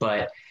room?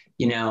 But,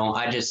 I'm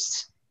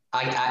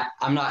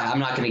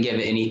not going to give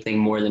it anything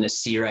more than a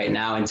C right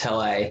now I'm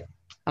going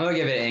to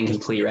give it an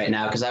incomplete right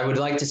now, because I would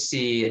like to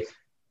see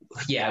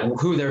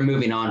who they're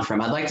moving on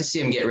from. I'd like to see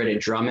him get rid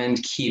of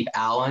Drummond, keep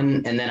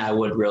Allen, and then I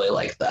would really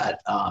like that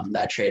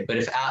trade.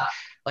 But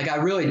I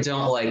really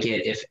don't like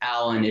it if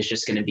Allen is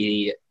just going to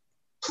be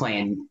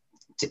playing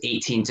to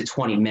 18 to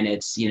 20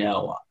 minutes.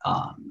 If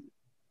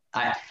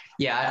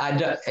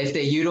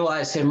they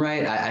utilize him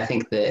right, I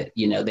think that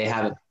they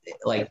have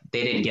they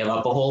didn't give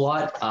up a whole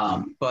lot.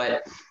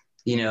 But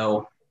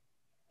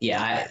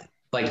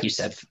like you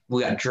said,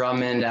 we got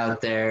Drummond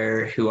out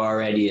there who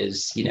already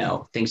is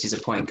thinks he's a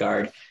point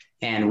guard.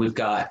 And we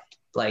got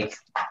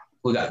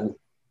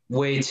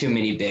way too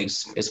many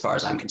bigs as far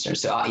as I'm concerned.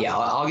 So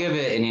I'll give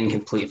it an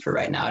incomplete for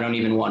right now. I don't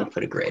even want to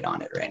put a grade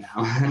on it right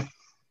now.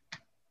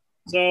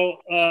 So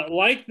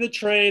like the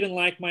trade and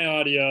like my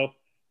audio,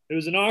 it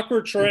was an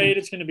awkward trade.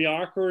 It's going to be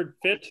awkward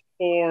fit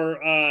for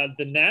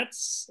the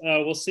Nets.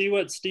 We'll see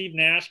what Steve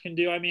Nash can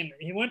do. I mean,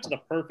 he went to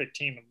the perfect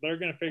team. They're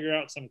going to figure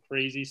out some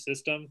crazy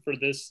system for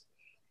this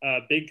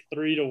big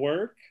three to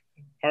work.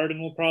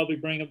 Harden will probably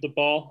bring up the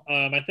ball.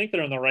 I think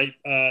they're in the right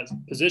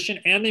position,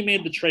 and they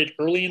made the trade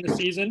early in the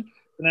season.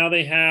 So now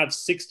they have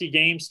 60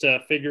 games to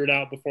figure it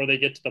out before they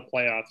get to the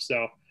playoffs.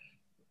 So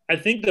I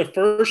think the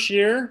first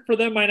year for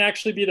them might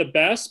actually be the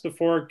best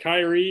before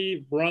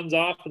Kyrie runs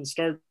off and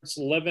starts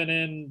living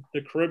in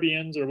the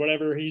Caribbeans or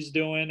whatever he's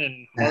doing,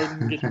 and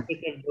Harden gets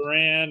sick of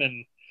Durant.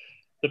 And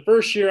the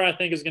first year I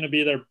think is going to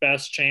be their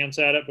best chance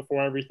at it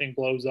before everything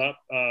blows up.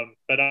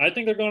 But I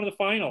think they're going to the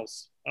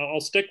finals.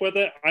 I'll stick with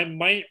it. I'm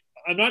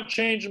not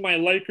changing my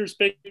Lakers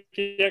pick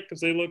yet because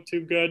they look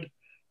too good.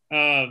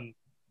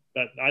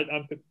 But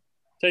I'm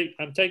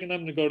I'm taking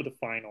them to go to the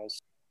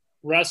finals.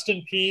 Rest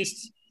in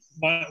peace.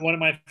 One of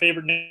my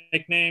favorite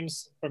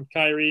nicknames from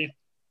Kyrie,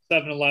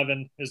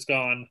 7-Eleven, is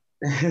gone.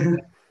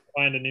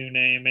 Find a new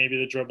name. Maybe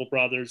the Dribble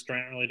Brothers.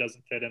 Durant really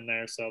doesn't fit in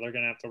there, so they're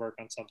going to have to work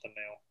on something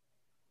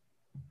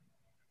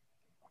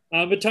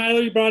new. But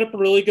Tyler, you brought up a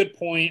really good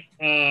point.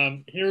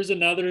 Here's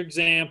another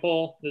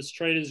example. This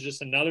trade is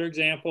just another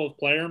example of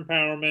player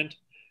empowerment.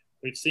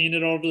 We've seen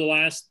it over the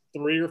last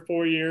 3 or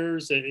 4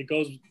 years. It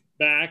goes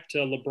back to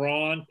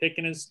LeBron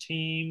picking his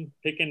team,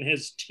 picking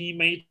his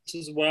teammates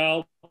as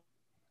well.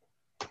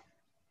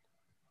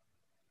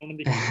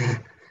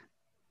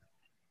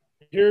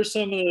 Here's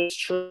some of the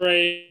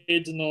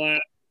trades in the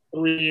last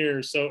 3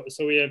 years. So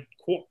we have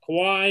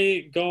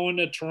Kawhi going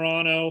to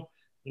Toronto.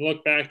 You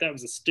look back, that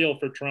was a steal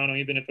for Toronto,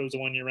 even if it was a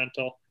 1-year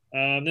rental.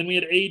 Then we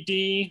had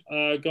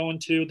AD going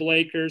to the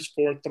Lakers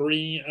for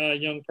 3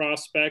 young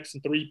prospects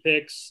and 3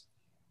 picks.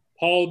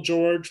 Paul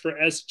George for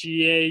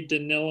SGA,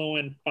 Danilo,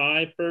 and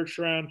 5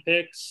 first-round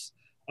picks.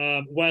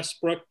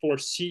 Westbrook for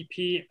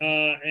CP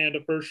and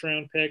a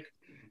first-round pick.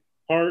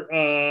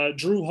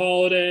 Drew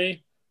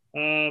Holiday.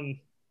 I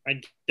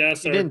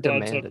guess he didn't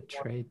demand a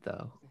trade,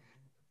 though.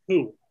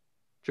 Who?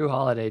 Drew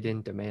Holiday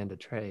didn't demand a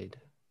trade.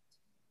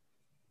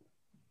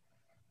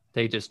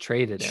 They just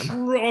traded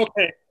him.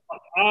 Okay.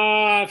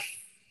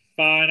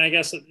 Fine. I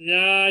guess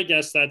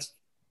that's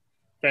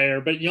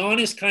fair. But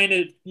Giannis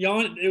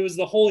it was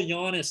the whole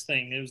Giannis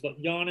thing. It was the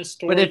Giannis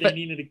story they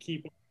needed to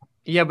keep.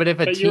 Yeah, but if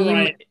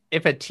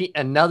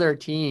another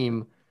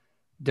team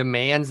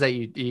demands that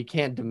you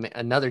can't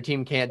another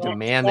team can't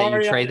demand that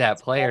you trade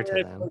that player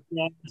to them.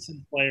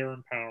 Player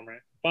empowerment.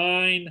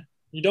 Fine.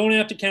 You don't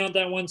have to count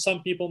that one.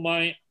 Some people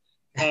might.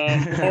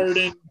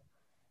 Harden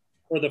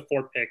for the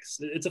 4 picks.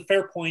 It's a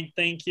fair point.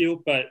 Thank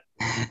you, but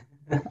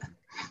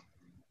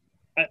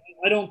I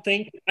don't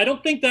think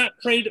that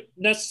trade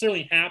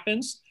necessarily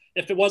happens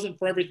if it wasn't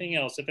for everything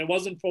else. If it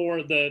wasn't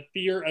for the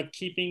fear of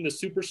keeping the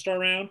superstar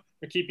around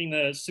or keeping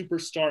the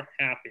superstar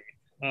happy.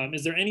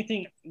 Is there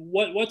anything?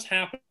 What's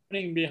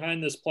happening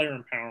behind this player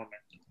empowerment?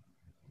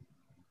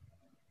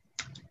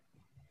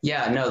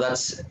 Yeah, no,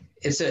 it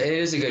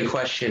is a good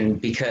question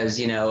because,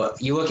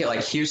 you look at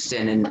like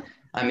Houston and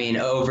I mean,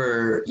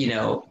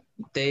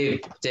 they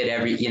did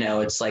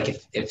it's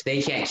like if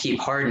they can't keep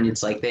Harden,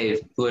 it's like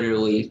they've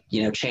literally,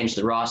 changed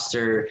the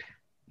roster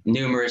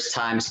numerous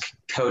times,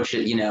 coach,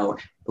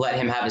 let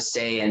him have a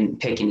say in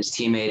picking his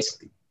teammates.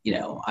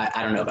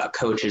 I don't know about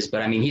coaches,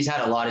 but I mean, he's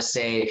had a lot of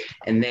say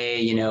and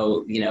they,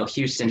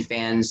 Houston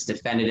fans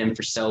defended him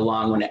for so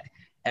long when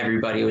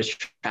everybody was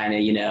trying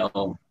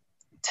to,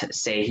 to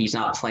say he's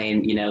not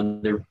playing,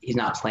 he's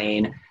not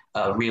playing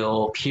a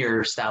real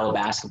pure style of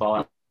basketball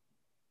and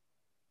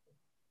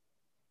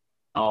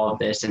all of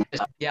this. And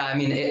yeah, I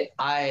mean,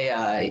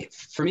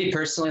 for me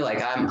personally,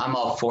 like I'm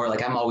all for,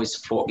 like, I'm always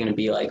going to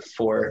be like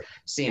for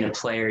seeing a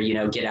player,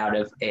 get out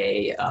of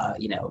a,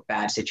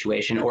 bad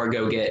situation or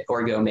go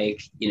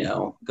make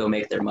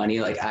their money.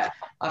 Like I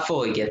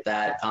fully get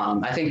that.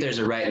 I think there's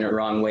a right and a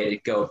wrong way to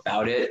go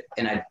about it.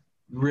 And I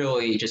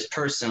really just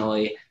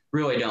personally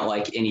really don't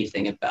like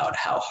anything about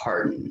how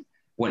Harden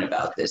went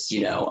about this,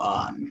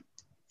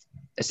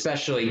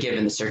 especially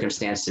given the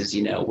circumstances,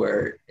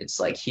 where it's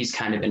like he's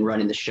kind of been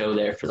running the show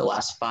there for the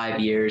last 5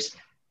 years.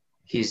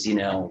 He's, he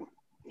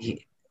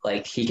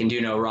can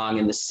do no wrong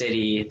in the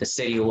city. The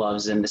city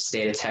loves him. The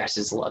state of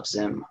Texas loves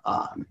him.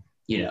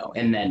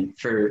 And then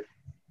for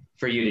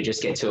you to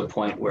just get to a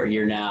point where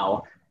you're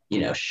now,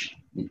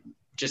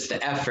 just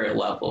the effort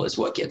level is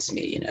what gets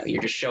me.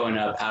 You're just showing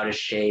up out of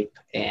shape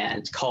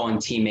and calling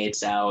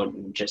teammates out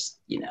and just,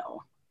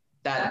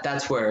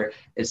 that's where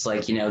it's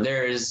like,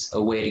 there is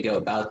a way to go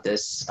about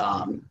this,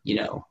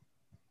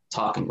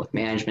 talking with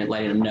management,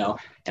 letting them know.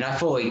 And I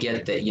fully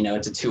get that,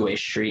 it's a 2-way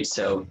street.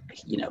 So,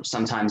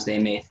 sometimes he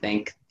may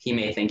think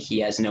he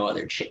has no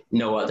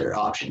other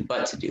option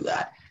but to do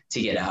that,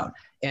 to get out.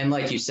 And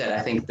like you said,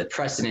 I think the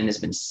precedent has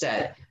been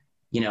set,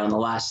 in the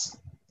last,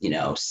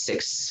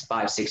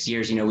 5-6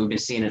 years, we've been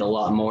seeing it a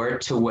lot more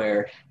to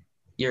where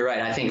you're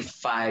right. I think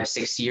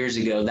 5-6 years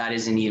ago, that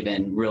isn't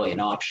even really an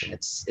option.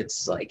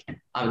 It's like,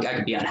 I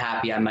could be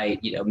unhappy. I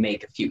might,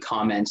 make a few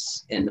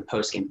comments in the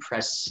post-game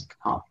press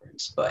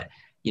conference, but,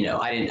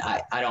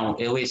 I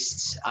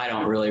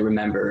don't really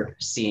remember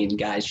seeing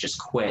guys just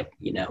quit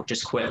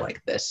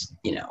like this,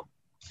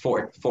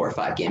 4 or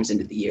 5 games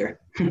into the year.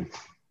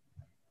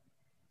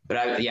 But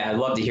I'd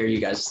love to hear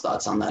you guys'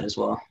 thoughts on that as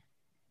well.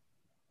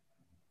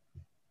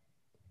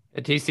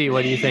 TC,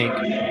 what do you think?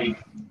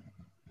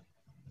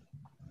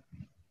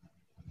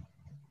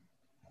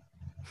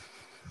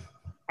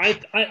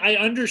 I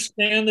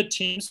understand the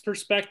team's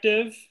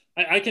perspective.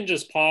 I can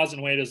just pause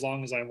and wait as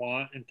long as I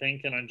want and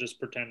think, and I just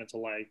pretend it's a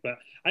lag. But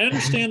I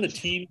understand the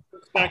team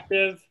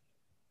perspective,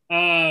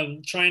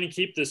 trying to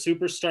keep the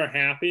superstar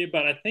happy.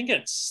 But I think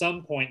at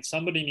some point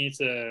somebody needs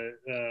to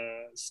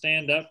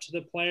stand up to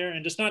the player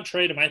and just not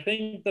trade him. I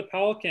think the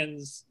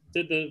Pelicans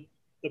did the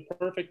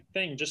perfect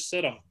thing. Just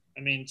sit him. I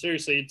mean,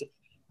 seriously,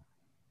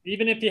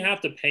 even if you have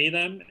to pay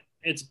them,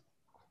 it's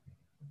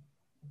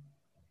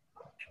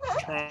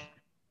trying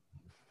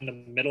in the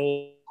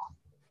middle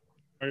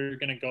where you're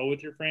going to go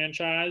with your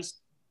franchise.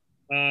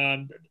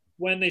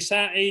 When they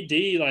sat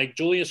AD, like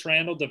Julius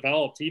Randle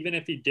developed, even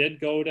if he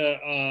did go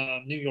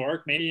to New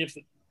York, maybe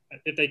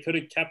if they could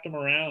have kept him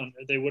around,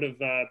 they would have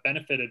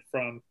benefited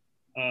from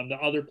the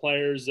other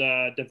players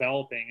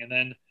developing. And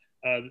then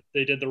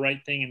they did the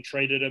right thing and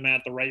traded him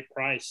at the right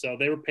price. So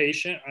they were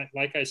patient.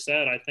 Like I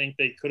said, I think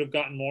they could have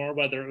gotten more,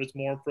 whether it was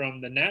more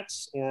from the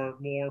Nets or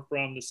more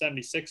from the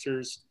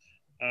 76ers.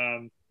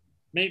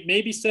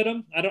 Maybe sit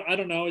him. I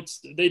don't know.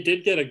 They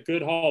did get a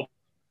good haul.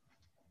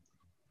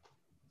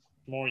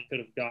 More you could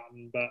have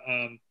gotten, but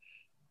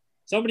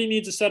somebody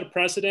needs to set a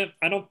precedent.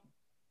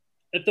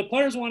 If the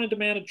players want to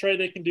demand a trade,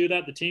 they can do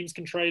that. The teams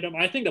can trade them.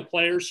 I think the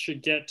players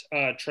should get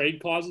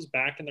trade clauses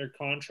back in their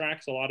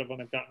contracts. A lot of them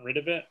have gotten rid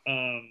of it.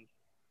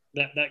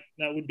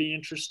 That would be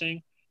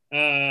interesting.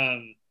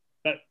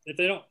 But if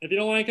you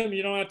don't like them,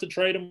 you don't have to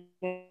trade them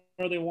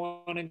where they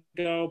want to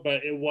go.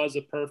 But it was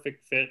a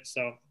perfect fit.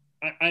 So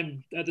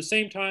I'm at the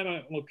same time,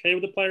 I'm okay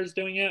with the players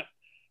doing it,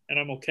 and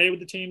I'm okay with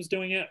the teams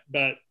doing it.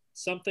 But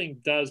something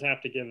does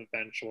have to give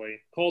eventually.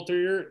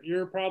 Colter,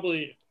 you're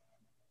probably,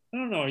 I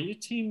don't know, are you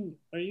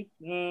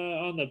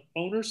on the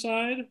owner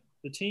side,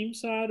 the team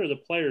side, or the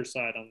player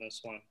side on this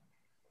one?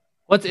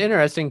 What's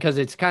interesting, because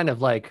it's kind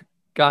of like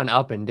gone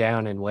up and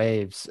down in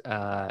waves.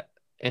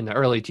 In the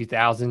early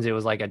 2000s, it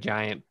was like a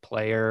giant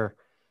player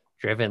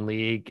driven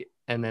league.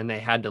 And then they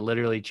had to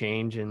literally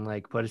change and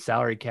like put a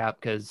salary cap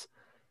because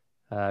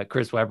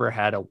Chris Webber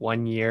had a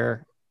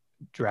 1-year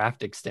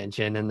draft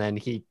extension, and then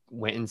he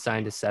went and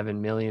signed a $7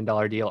 million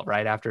deal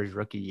right after his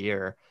rookie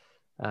year,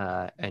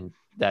 and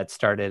that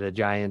started a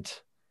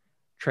giant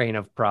train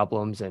of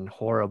problems and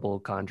horrible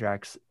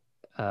contracts.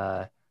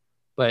 But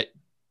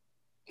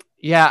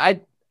yeah,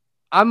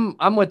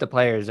 I'm with the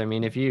players. I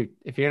mean, if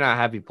you're not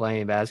happy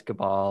playing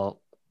basketball,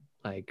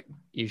 like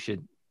you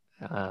should.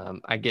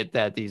 I get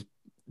that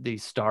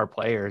these star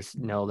players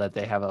know that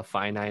they have a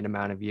finite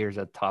amount of years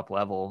at top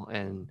level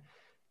and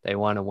they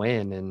want to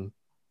win. And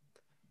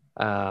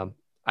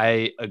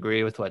I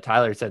agree with what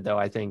Tyler said, though.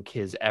 I think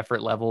his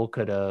effort level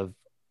could have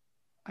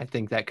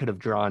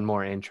drawn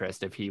more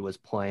interest if he was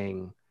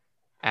playing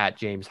at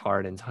James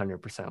Harden's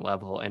 100%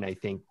 level. And I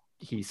think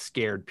he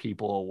scared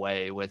people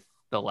away with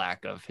the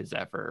lack of his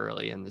effort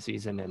early in the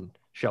season and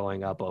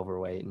showing up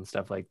overweight and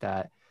stuff like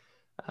that.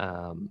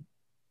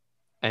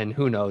 And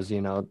who knows,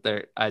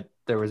 there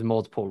was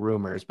multiple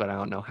rumors, but I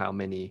don't know how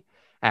many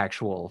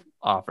actual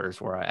offers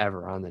were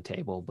ever on the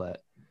table.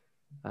 But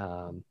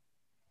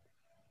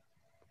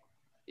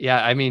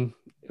yeah, I mean,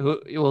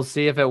 we'll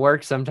see if it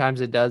works.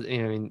 Sometimes it does.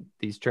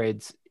 These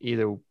trades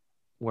either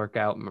work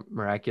out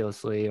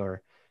miraculously,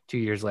 or 2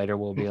 years later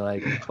we'll be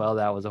like, well,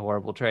 that was a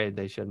horrible trade.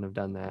 They shouldn't have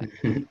done that.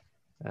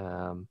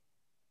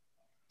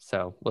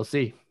 So we'll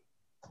see.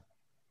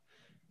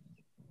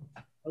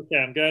 Okay,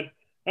 I'm good.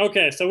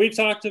 Okay, so we've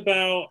talked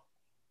about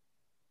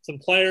some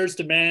players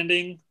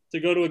demanding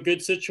to go to a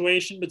good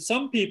situation, but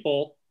some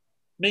people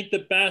make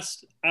the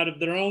best out of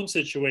their own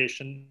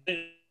situation.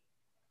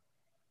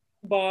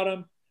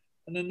 Bottom,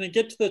 and then they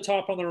get to the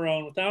top on their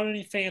own without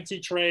any fancy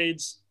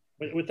trades,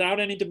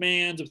 without any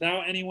demands,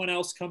 without anyone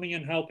else coming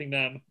and helping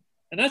them.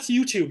 And that's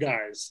you two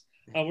guys.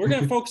 We're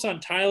going to focus on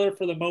Tyler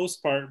for the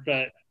most part,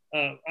 but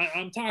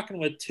I'm talking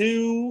with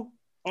two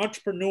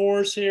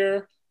entrepreneurs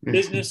here,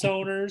 business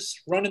owners,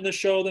 running the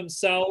show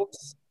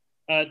themselves.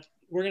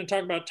 We're going to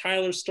talk about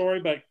Tyler's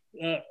story, but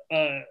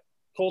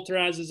Colter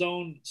has his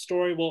own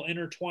story. We'll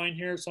intertwine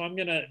here. So I'm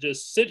going to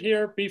just sit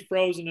here, be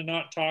frozen, and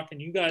not talk,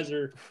 and you guys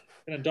are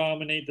going to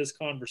dominate this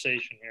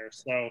conversation here.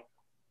 So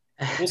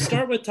we'll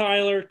start with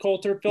Tyler.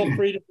 Colter, feel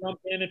free to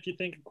jump in if you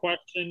think a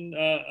question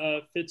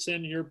fits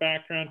in your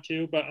background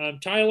too. But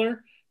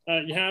Tyler,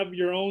 you have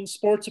your own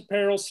sports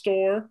apparel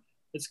store.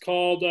 It's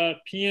called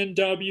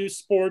PNW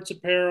Sports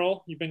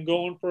Apparel. You've been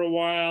going for a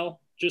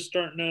while, just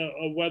starting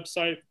a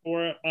website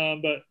for it.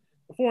 But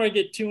before I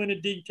get too into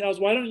details,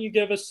 why don't you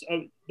give us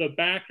the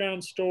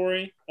background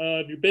story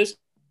of your business?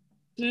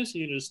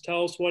 You just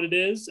tell us what it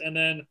is, and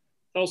then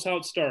tell us how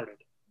it started.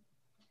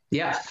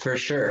 Yeah, for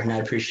sure. And I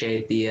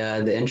appreciate the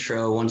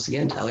intro once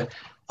again, Tyler.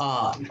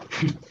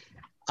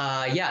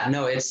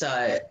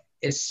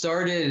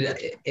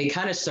 It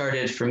kind of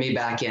started for me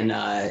back in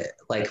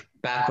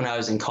back when I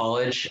was in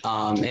college.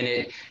 And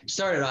it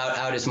started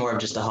out as more of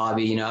just a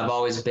hobby. I've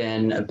always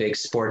been a big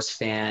sports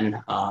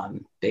fan,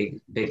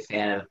 big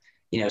fan of,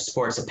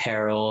 sports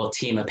apparel,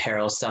 team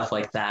apparel, stuff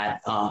like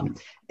that. And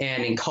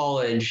in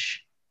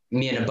college,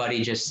 me and a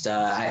buddy just,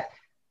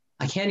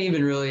 I can't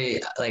even really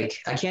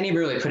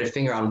put a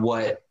finger on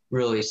what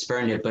really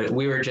spurned it, but it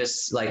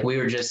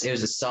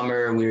was a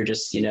summer. We were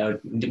just,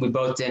 we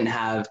both didn't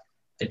have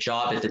a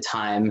job at the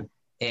time,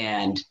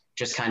 and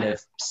just kind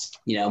of,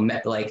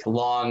 met like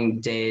long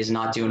days,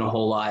 not doing a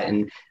whole lot.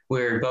 And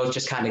we were both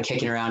just kind of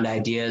kicking around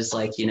ideas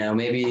like,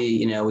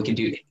 maybe, we could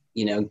do,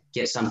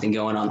 get something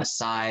going on the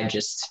side,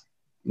 just,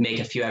 make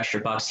a few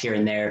extra bucks here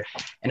and there.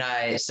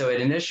 So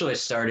it initially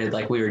started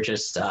like we would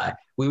just go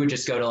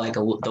to like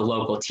the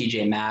local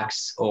TJ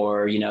Maxx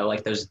or,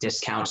 like those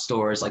discount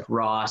stores like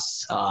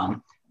Ross,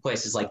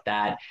 places like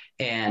that.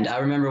 And I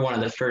remember one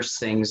of the first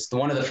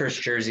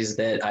jerseys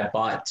that I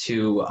bought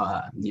to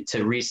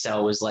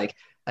resell was like,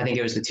 I think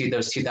it was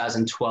those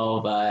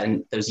 2012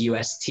 and those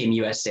Team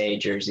USA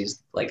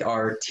jerseys. Like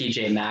our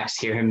TJ Maxx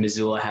here in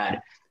Missoula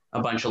had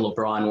a bunch of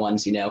LeBron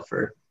ones,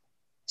 for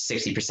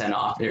 60%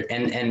 off there.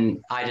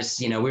 And I just,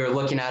 we were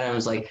looking at it and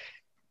was like,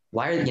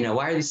 why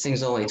are these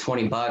things only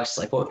 $20?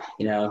 Like, what,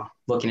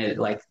 looking at it,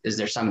 like, is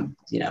there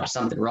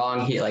something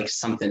wrong here? Like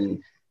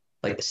something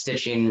like the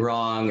stitching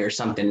wrong or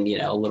something,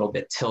 a little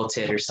bit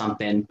tilted or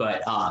something.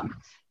 But,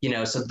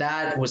 so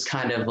that was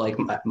kind of like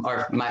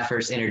my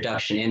first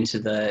introduction into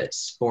the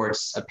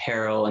sports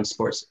apparel and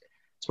sports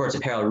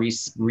apparel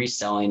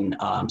reselling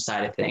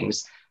side of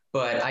things.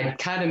 But I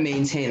kind of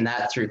maintained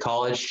that through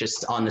college,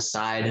 just on the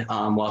side,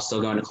 while still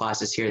going to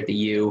classes here at the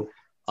U.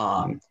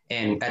 And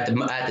at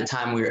the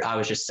time I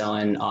was just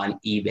selling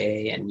on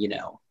eBay and,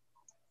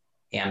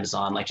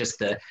 Amazon, like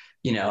just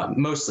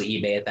mostly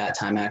eBay at that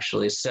time,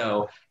 actually.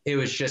 So it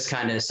was just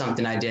kind of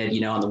something I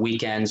did, on the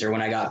weekends or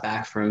when I got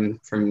back from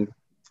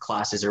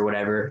classes or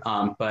whatever.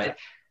 But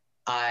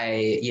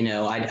I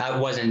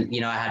wasn't,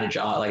 I had a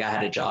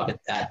job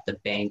at the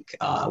bank,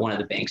 one of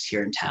the banks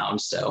here in town.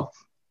 So,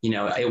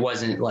 it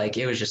wasn't like,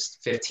 it was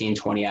just 15,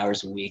 20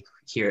 hours a week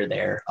here or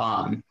there.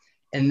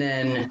 And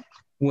then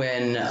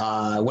when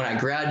I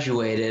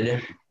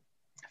graduated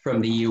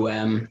from the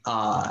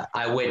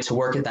I went to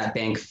work at that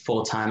bank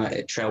full time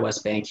at Trail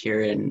West Bank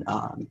here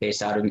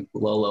based out of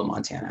Lolo,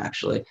 Montana,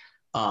 actually.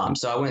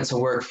 So I went to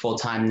work full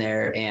time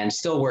there and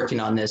still working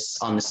on this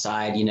on the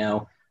side,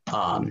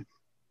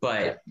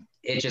 but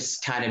it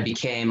just kind of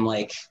became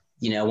like,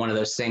 one of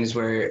those things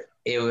where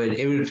it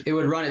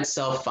would run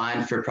itself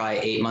fine for probably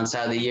 8 months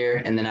out of the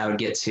year. And then I would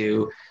get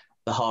to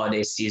the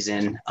holiday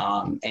season.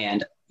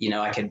 And,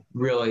 I could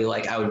really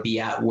I would be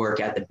at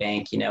work at the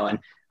bank, and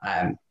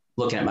I'm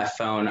looking at my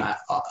phone,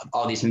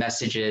 all these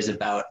messages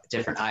about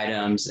different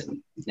items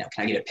and, can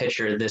I get a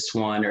picture of this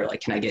one? Or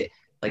can you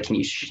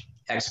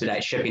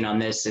expedite shipping on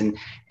this? And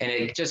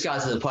it just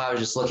got to the point I was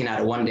just looking at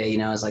it one day,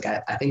 I was like,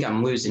 I think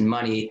I'm losing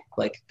money,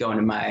 going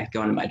to my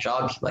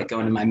job,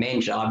 going to my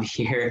main job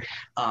here.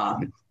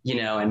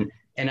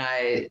 And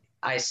I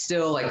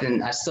still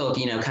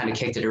kind of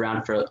kicked it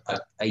around for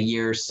a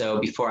year or so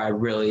before I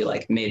really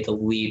made the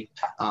leap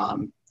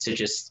to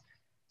just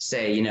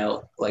say,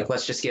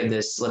 let's give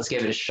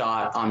it a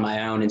shot on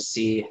my own and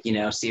see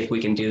if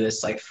we can do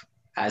this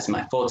as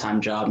my full-time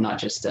job, not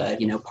just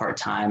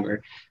part-time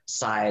or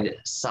side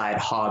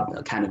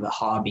hobby, kind of a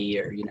hobby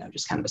or,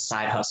 just kind of a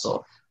side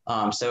hustle.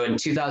 So in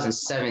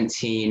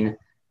 2017,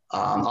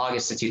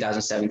 August of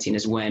 2017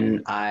 is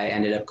when I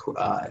ended up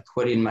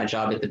quitting my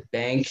job at the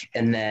bank,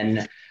 and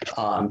then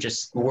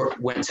just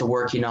went to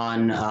working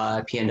on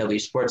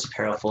PNW Sports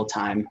Apparel full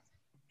time.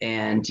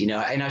 And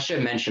and I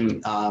should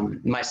mention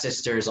my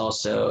sister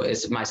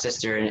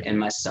and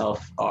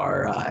myself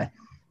are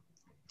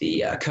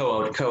the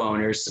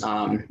co-owners.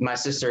 My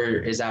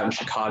sister is out in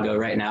Chicago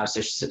right now,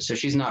 so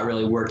she's not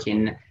really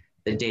working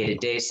the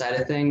day-to-day side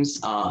of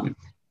things.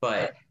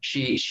 But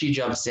she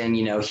jumps in,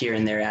 here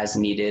and there as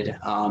needed.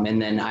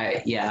 And then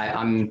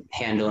I'm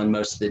handling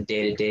most of the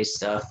day-to-day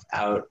stuff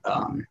out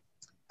of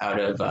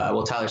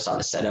Tyler saw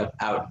the setup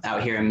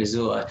out here in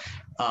Missoula.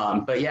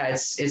 But yeah,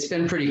 it's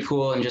been pretty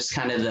cool, and just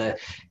kind of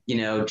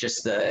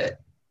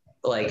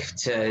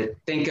to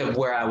think of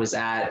where I was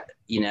at,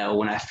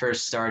 when I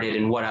first started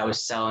and what I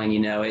was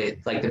selling,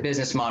 the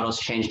business model's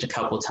changed a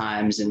couple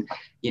times, and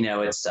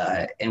it's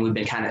and we've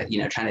been kind of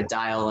trying to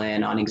dial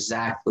in on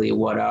exactly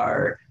what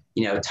our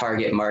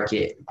target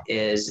market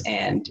is.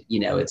 And,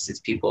 it's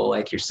people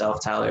like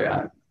yourself,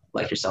 Tyler,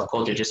 like yourself,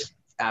 Colter, just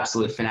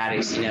absolute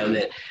fanatics,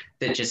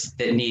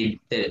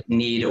 that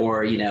need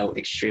or,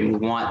 extremely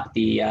want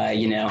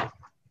the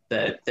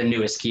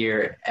newest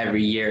gear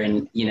every year.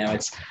 And,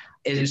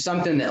 it's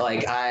something that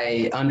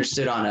I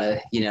understood on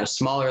a,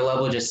 smaller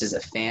level, just as a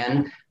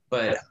fan,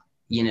 but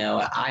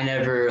I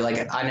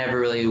never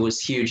really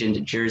was huge into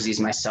jerseys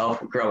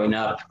myself growing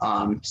up.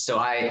 So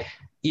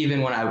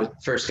even when I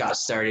first got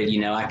started,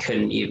 I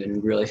couldn't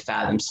even really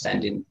fathom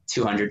spending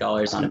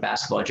 $200 on a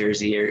basketball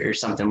jersey or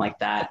something like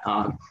that.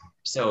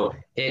 So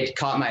it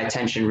caught my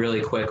attention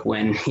really quick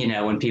when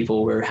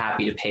people were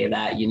happy to pay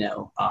that,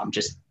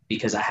 just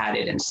because I had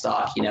it in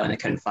stock, and I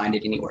couldn't find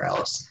it anywhere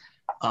else.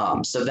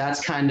 So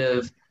that's kind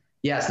of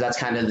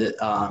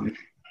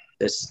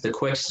the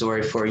quick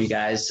story for you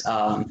guys.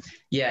 Now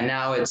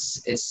now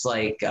it's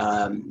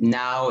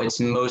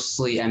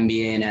mostly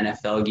NBA and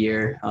NFL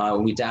gear.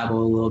 We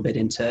dabble a little bit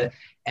into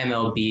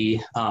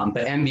MLB,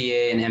 but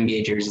NBA and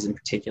NBA jerseys in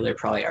particular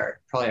probably our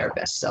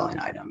best selling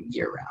item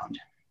year round.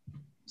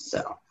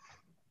 So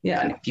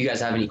yeah, and if you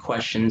guys have any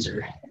questions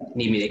or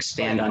need me to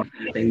expand on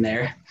anything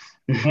there.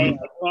 Well,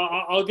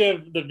 I'll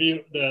give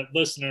the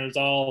listeners,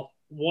 all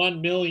 1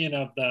 million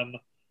of them,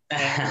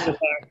 a little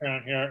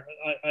background here.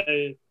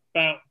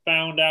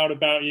 found out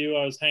about you,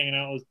 I was hanging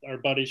out with our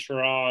buddy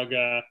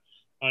Shirag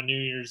on New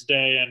Year's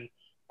Day, and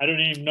I don't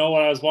even know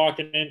what I was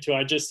walking into.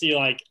 I just see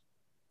like,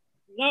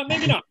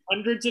 maybe not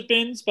hundreds of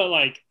bins, but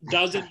like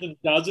dozens and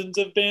dozens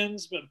of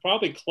bins, but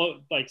probably close,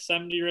 like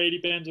 70 or 80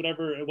 bins,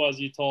 whatever it was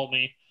you told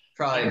me.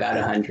 Probably about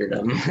 100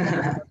 of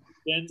them.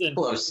 Bins, and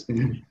close.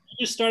 You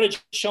just started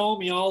showing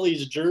me all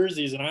these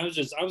jerseys, and I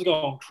was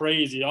going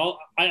crazy.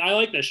 I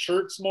like the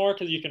shirts more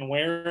because you can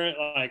wear it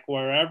like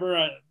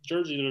wherever.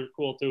 Jerseys are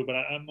cool too, but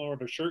I'm more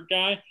of a shirt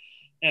guy.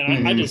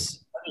 And I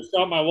just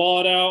got my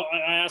wallet out.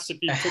 I asked if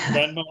he took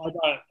Venmo.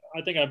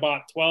 I think I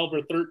bought 12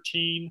 or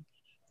 13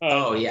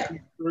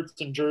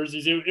 shirts and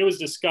jerseys. It was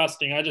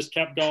disgusting. I just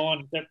kept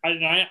going.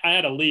 I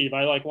had to leave.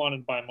 I like wanted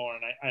to buy more,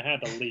 and I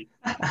had to leave.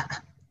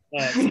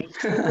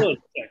 Really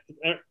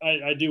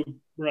I do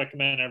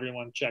recommend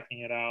everyone checking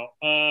it out.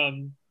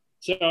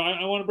 So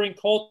I want to bring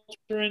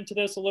culture into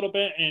this a little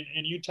bit,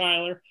 and you,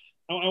 Tyler.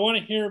 I want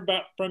to hear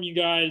from you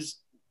guys.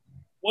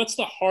 What's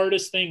the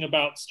hardest thing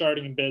about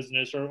starting a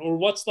business, or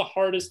what's the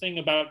hardest thing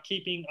about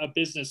keeping a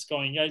business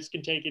going? You guys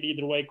can take it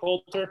either way.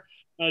 Coulter,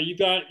 you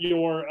got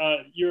you're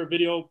a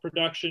video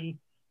production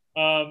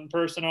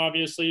person.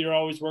 Obviously, you're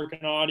always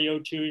working audio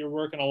too. You're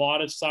working a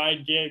lot of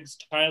side gigs.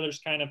 Tyler's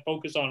kind of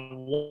focused on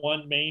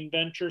one main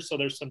venture, so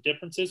there's some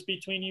differences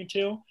between you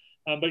two.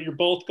 But you're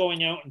both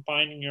going out and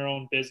finding your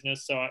own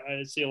business, so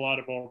I see a lot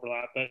of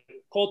overlap. But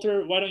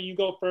Coulter, why don't you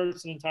go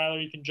first, and then Tyler,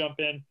 you can jump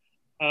in.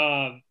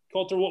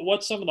 Coulter,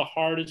 what's some of the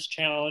hardest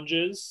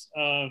challenges,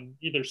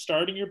 either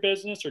starting your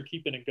business or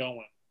keeping it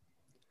going?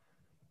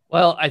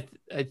 Well, I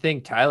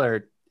think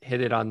Tyler hit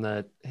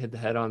the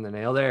head on the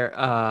nail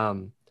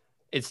there.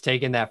 It's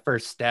taken that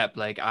first step.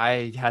 Like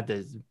I had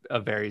a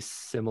very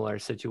similar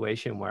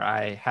situation where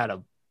I had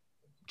a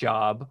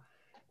job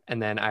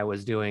and then I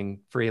was doing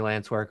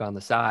freelance work on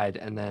the side,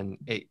 and then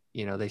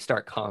they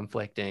start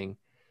conflicting.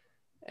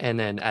 And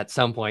then at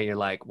some point you're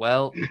like,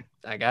 well,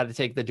 I got to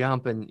take the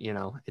jump, and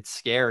it's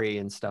scary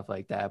and stuff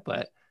like that.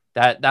 But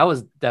that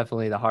was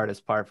definitely the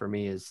hardest part for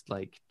me, is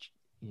like,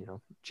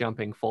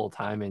 jumping full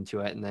time into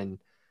it. And then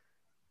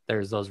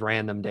there's those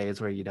random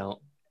days where you don't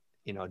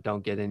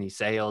get any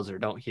sales or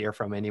don't hear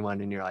from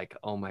anyone, and you're like,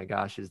 oh my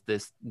gosh,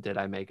 did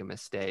I make a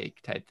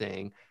mistake type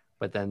thing?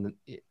 But then,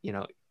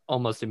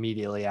 almost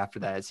immediately after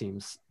that, it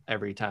seems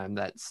every time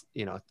that's,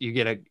 you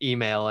get an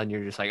email and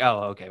you're just like,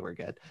 oh, okay, we're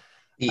good.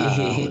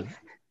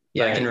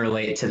 Yeah, I can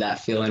relate to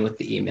that feeling with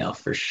the email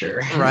for sure.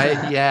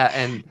 Right. Yeah.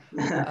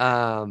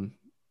 And,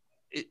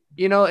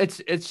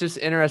 it's just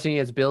interesting.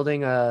 It's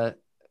building a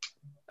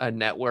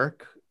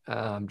network.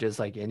 Just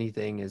like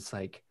anything, is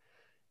like,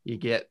 you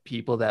get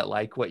people that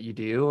like what you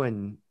do,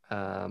 and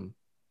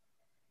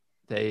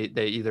they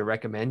either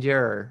recommend you,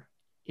 or,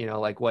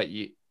 like what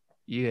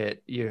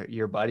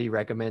your buddy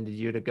recommended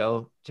you to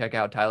go check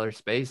out Tyler's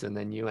space, and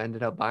then you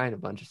ended up buying a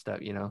bunch of stuff.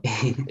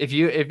 If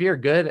you're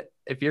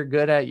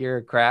good at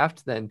your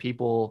craft, then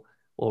people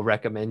will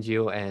recommend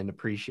you and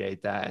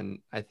appreciate that. And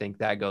I think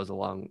that goes a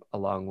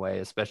long way,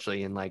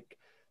 especially in like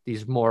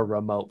these more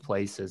remote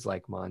places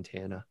like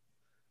Montana.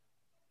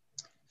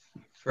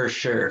 For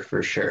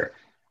sure.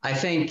 I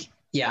think,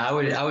 yeah,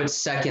 I would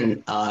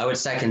second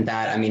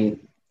that. I mean,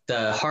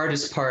 the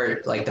hardest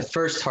part, like the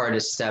first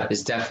hardest step,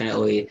 is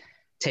definitely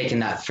taking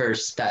that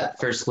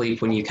first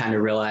leap when you kind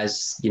of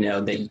realize,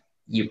 that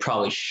you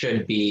probably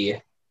should be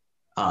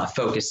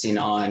focusing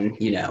on,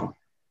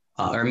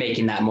 or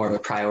making that more of a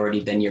priority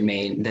than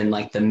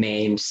the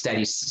main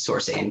steady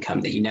source of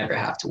income that you never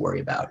have to worry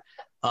about.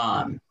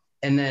 And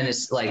then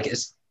it's like,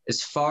 as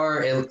far,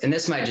 and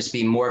this might just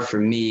be more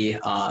for me,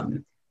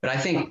 but I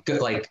think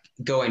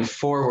going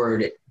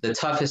forward, the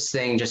toughest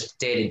thing just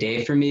day to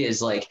day for me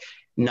is like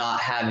not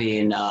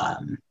having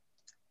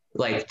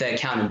like the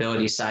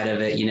accountability side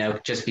of it,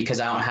 just because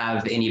I don't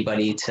have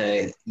anybody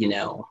to,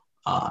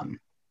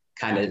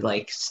 kind of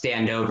like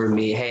stand over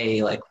me.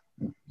 Hey, like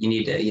you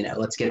need to,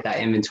 let's get that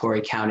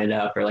inventory counted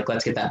up, or like,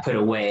 let's get that put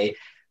away.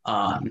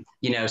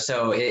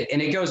 So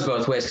it goes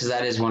both ways, because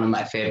that is one of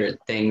my favorite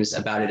things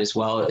about it as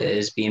well,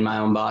 is being my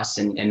own boss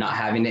and not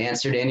having to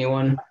answer to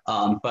anyone.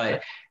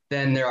 But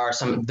then there are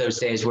some of those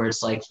days where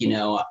it's like,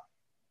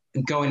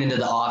 going into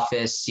the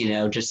office,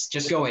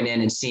 just going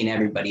in and seeing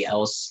everybody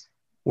else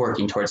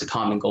working towards a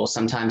common goal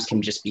sometimes can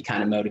just be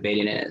kind of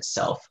motivating in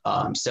itself.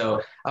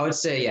 So I would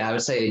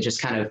say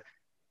just kind of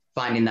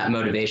finding that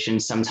motivation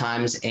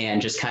sometimes,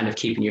 and just kind of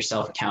keeping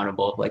yourself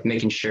accountable, like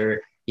making sure,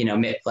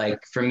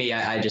 like for me,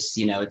 I just,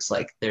 it's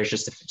like, there's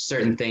just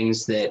certain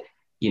things that,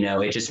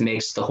 it just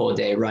makes the whole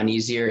day run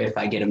easier if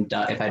I get them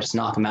done, if I just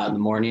knock them out in the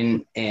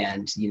morning.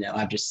 And,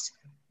 I'm just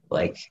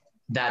like,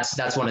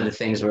 that's one of the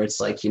things where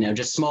it's like,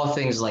 just small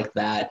things like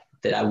that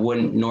I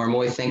wouldn't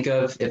normally think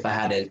of if I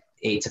had a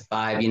 8 to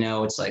 5,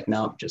 it's like,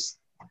 no, just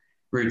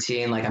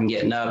routine. Like I'm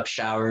getting up,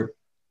 shower,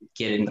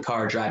 get in the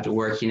car, drive to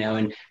work,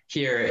 and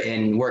here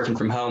in working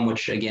from home,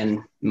 which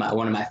again,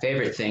 one of my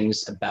favorite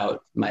things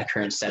about my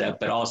current setup,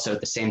 but also at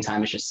the same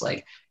time, it's just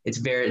like,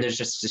 there's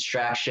just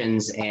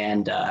distractions,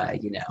 and,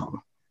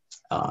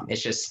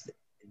 it's just,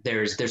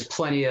 there's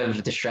plenty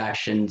of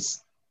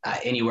distractions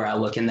anywhere I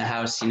look in the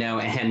house,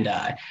 and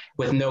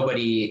with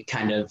nobody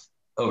kind of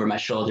over my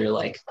shoulder,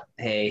 like,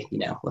 hey,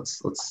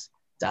 let's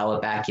dial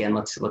it back in.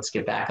 Let's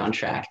get back on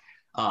track.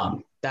 I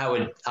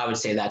would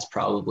say that's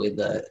probably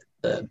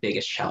the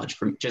biggest challenge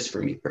for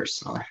me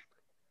personally.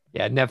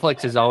 Yeah.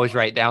 Netflix is always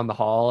right down the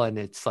hall, and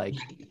it's like,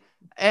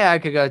 I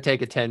could go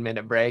take a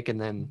 10-minute break,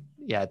 and then,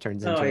 it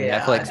turns into a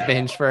Netflix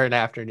binge for an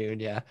afternoon.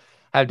 Yeah.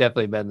 I've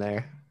definitely been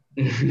there.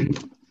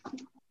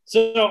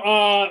 So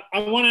I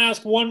want to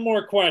ask one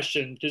more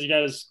question, because you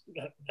guys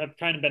have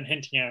kind of been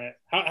hinting at it.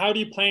 How do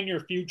you plan your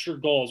future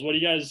goals? What are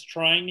you guys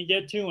trying to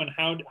get to, and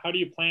how do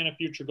you plan a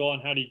future goal,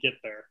 and how do you get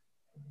there?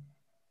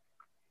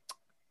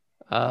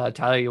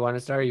 Tyler, you want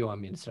to start, or you want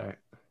me to start?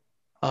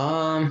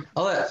 I'll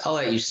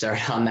let you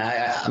start on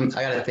that. I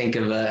gotta think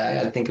of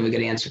a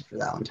good answer for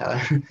that one,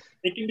 Tyler.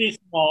 It can be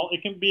small.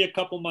 It can be a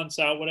couple months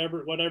out.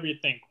 Whatever you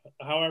think.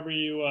 However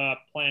you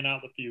plan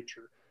out the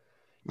future.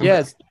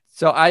 Yes.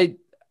 So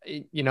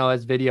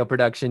as video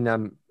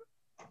production,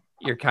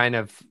 you're kind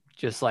of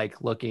just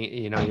like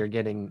looking. You're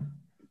getting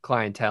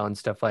clientele and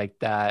stuff like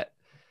that.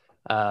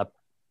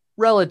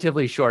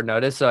 Relatively short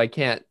notice, so I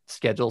can't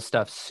schedule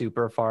stuff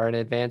super far in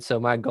advance. So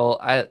my goal,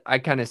 I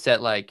kind of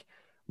set like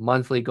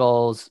monthly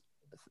goals,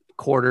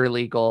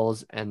 quarterly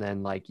goals, and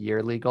then like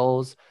yearly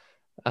goals.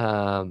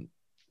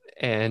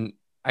 And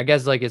I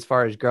guess like as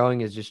far as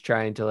growing is just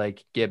trying to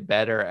like get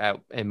better at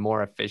and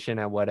more efficient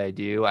at what I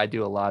do. I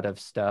do a lot of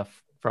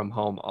stuff from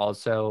home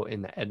also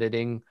in the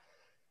editing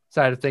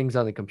side of things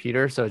on the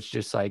computer. So it's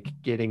just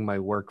like getting my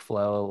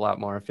workflow a lot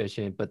more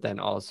efficient, but then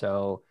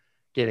also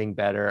getting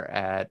better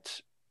at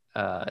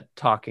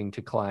talking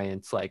to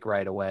clients like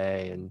right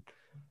away,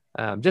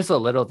 and just the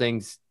little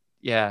things.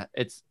 Yeah,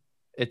 it's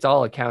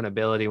all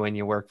accountability when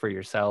you work for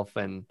yourself,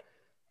 and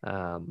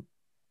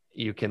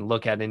you can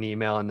look at an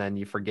email and then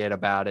you forget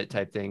about it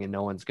type thing, and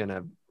no one's going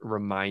to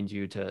remind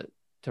you to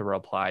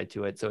reply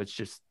to it. So it's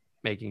just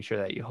making sure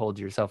that you hold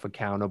yourself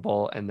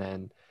accountable and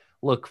then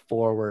look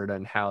forward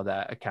on how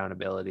that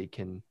accountability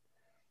can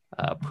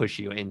push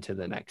you into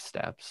the next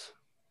steps.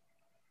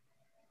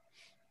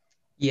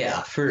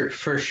 Yeah, for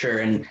sure.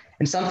 And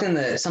something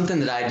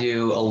that I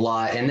do a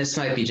lot, and this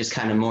might be just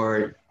kind of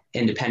more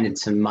independent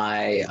to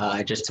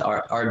my just to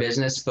our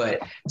business,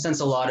 but since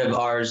a lot of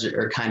ours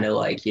are kind of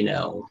like,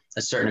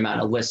 a certain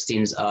amount of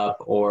listings up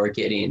or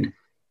getting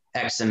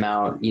X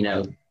amount,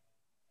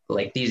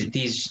 like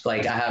these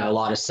like I have a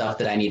lot of stuff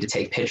that I need to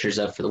take pictures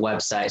of for the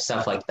website,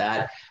 stuff like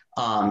that.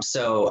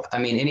 So I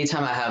mean,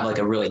 anytime I have like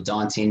a really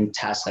daunting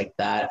task like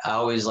that, I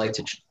always like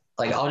to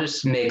I'll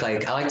just make I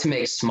like to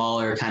make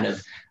smaller kind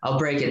of, I'll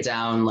break it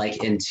down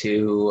like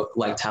into,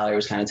 like Tyler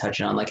was kind of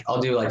touching on, like I'll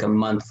do like a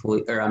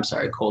monthly, or I'm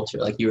sorry, Coulter,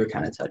 like you were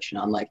kind of touching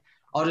on, like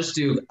I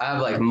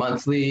have like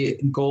monthly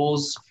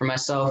goals for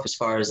myself as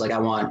far as like I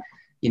want,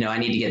 I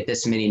need to get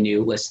this many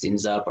new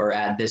listings up or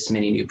add this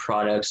many new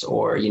products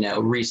or,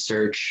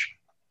 research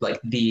like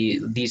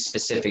these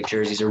specific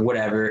jerseys or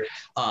whatever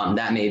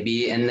that may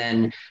be. And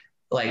then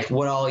like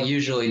what I'll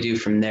usually do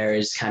from there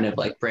is kind of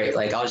like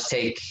I'll just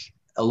take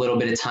a little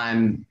bit of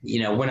time,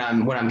 when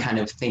I'm kind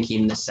of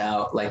thinking this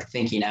out, like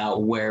thinking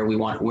out where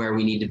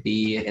we need to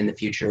be in the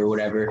future or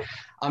whatever.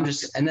 And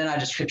then I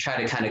just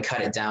try to kind of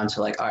cut it down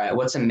to like, all right,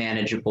 what's a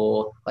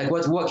manageable, like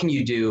what can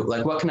you do?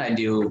 Like, what can I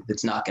do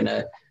that's not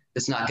gonna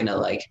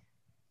like,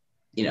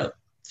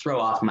 throw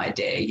off my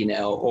day,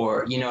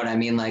 or, you know what I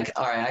mean? Like,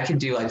 all right, I could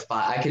do like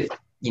I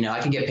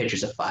could get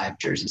pictures of 5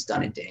 jerseys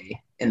done a day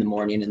in the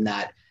morning, and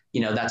that,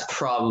 that's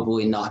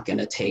probably not going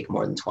to take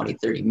more than 20,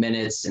 30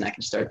 minutes, and I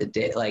can start the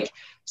day. Like,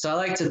 so I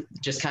like to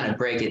just kind of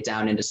break it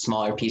down into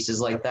smaller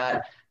pieces like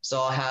that. So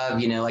I'll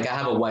have, like I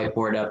have a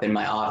whiteboard up in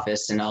my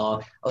office, and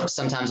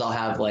sometimes I'll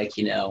have like,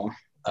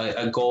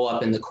 a goal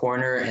up in the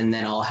corner, and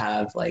then I'll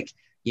have like,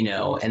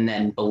 and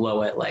then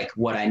below it, like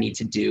what I need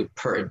to do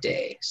per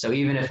day. So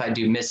even if I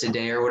do miss a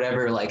day or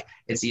whatever, like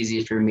it's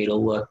easy for me to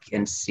look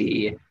and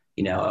see,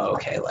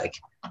 okay, like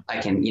I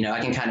can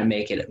kind of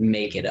make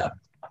it up.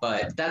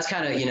 But that's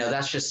kind of,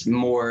 that's just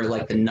more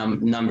like the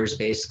numbers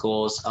based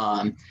goals.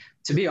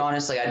 To be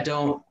honest, like I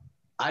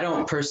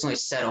don't personally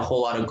set a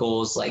whole lot of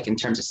goals, like in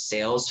terms of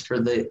sales for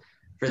the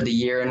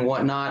year and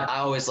whatnot. I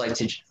always like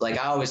to, like,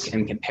 I always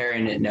am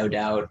comparing it, no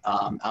doubt.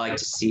 I like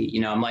to see,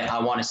 I'm like, I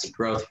want to see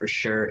growth for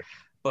sure.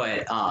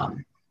 But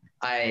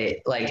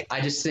I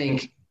just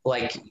think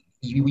like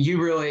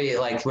you really,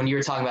 like when you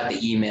were talking about the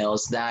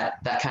emails,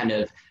 that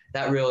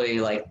really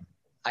like,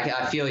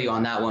 I feel you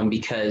on that one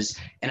because,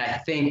 and I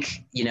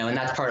think, and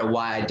that's part of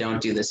why I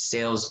don't do the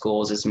sales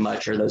goals as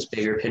much or those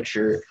bigger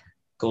picture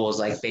goals,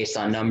 like based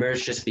on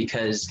numbers, just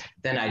because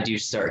then I do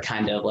start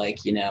kind of like,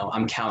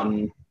 I'm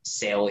counting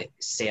sale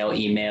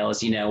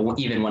emails,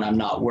 even when I'm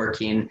not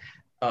working.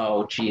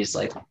 Oh, geez,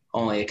 like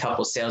only a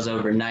couple sales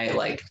overnight.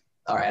 Like,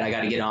 all right, I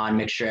got to get on,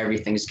 make sure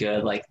everything's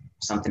good. Like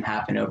something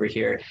happened over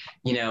here,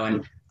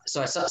 and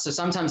so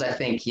sometimes I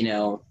think,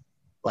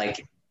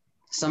 like,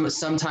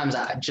 sometimes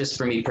just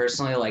for me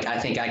personally, like I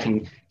think I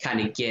can kind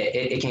of get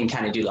it can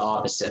kind of do the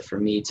opposite for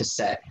me to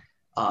set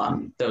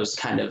those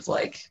kind of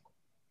like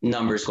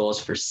numbers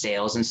goals for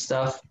sales and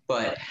stuff,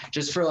 but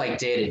just for like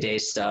day-to-day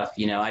stuff,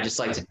 I just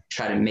like to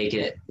try to make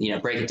it,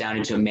 break it down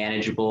into a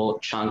manageable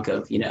chunk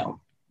of,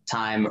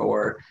 time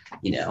or,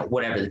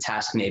 whatever the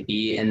task may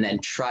be. And then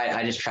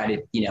I just try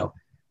to,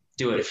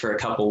 do it for a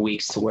couple of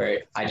weeks to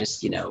where I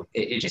just,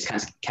 it just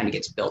kind of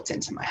gets built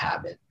into my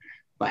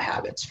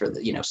habits for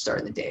the, start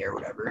of the day or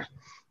whatever.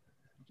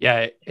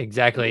 Yeah,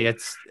 exactly.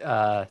 It's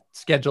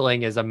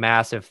scheduling is a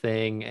massive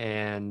thing,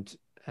 and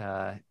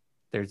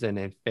there's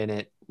an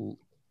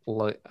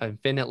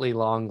infinitely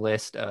long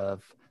list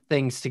of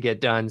things to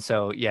get done.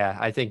 So yeah,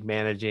 I think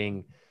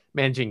managing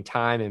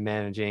time and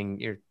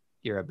managing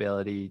your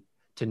ability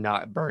to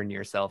not burn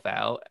yourself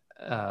out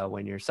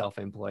when you're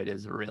self-employed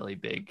is a really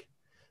big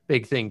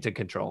thing to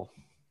control.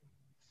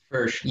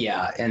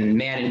 Yeah, and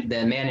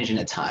managing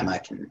the time, I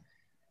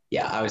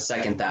would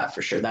second that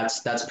for sure.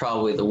 That's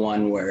probably the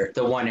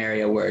one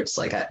area where it's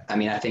like,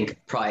 I think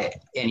probably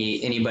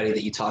anybody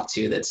that you talk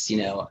to that's,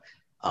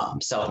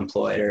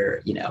 self-employed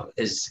or,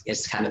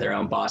 is kind of their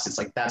own boss. It's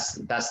like, that's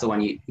the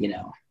one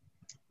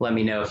let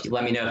me know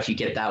if you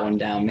get that one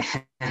down,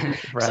 man.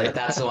 Right. Like,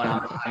 that's the one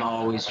I'm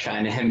always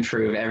trying to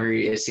improve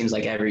it seems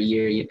like every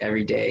year,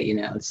 every day,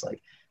 it's like,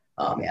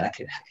 oh man, I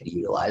could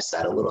utilize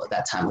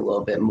that time a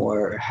little bit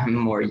more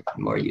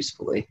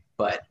usefully.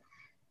 But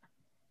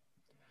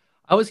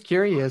I was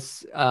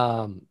curious,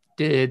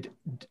 did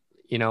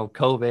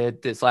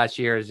COVID this last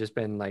year has just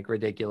been like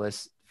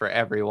ridiculous for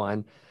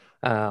everyone.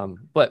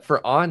 But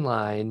for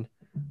online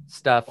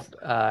stuff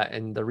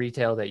and the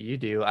retail that you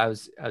do, I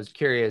was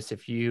curious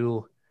if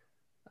you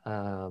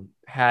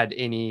had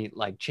any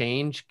like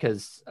change,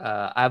 because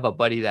I have a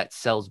buddy that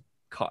sells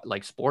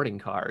like sporting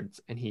cards,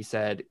 and he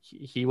said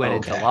he went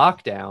into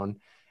lockdown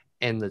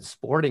and the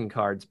sporting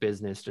cards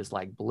business just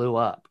like blew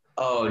up.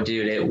 Oh,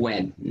 dude, it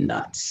went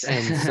nuts.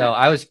 And so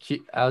I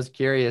was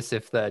curious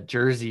if the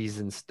jerseys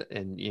and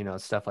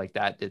stuff like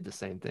that did the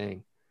same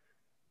thing.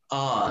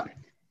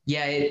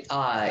 Yeah,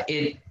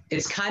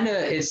 it's kind of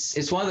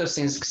it's one of those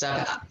things, because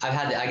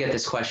I get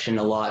this question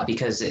a lot,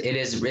 because it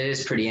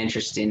is pretty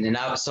interesting. And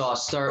I'll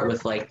start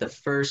with like the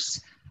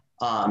first,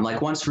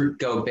 like once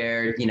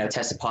Gobert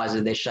tested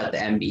positive, they shut the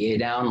NBA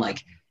down.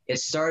 Like, it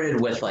started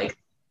with like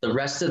the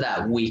rest of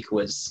that week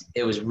was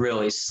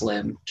really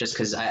slim, just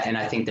because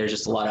I think there's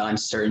just a lot of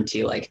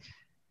uncertainty. Like,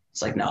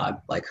 it's like,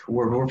 no, like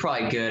we're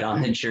probably good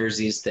on the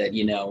jerseys that,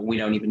 we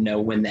don't even know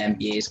when the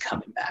NBA is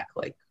coming back.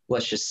 Like,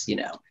 let's just,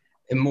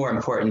 more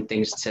important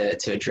things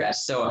to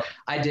address. So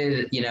I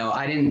did,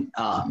 I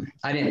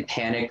didn't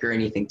panic or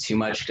anything too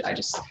much. I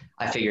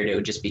figured it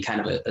would just be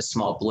kind of a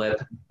small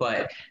blip.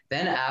 But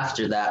then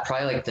after that,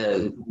 probably like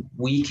the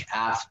week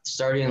after,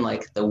 starting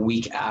like the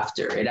week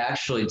after, it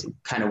actually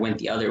kind of went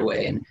the other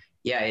way. And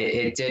yeah,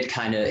 it did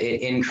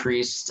it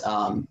increased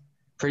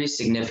pretty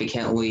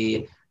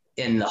significantly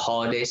in the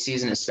holiday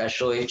season,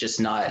 especially,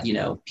 just not,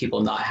 people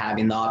not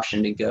having the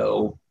option to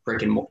go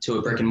to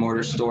a brick and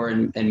mortar store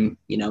and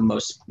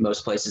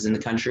most places in the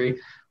country,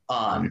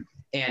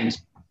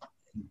 and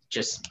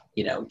just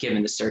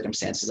given the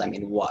circumstances, I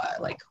mean,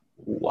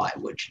 why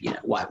would you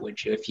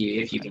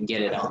if you can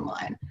get it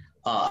online?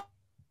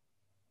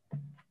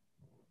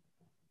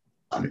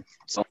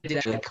 So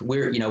like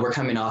we're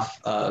coming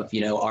off of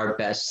our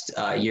best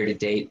year to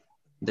date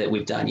that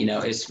we've done,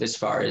 as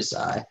far as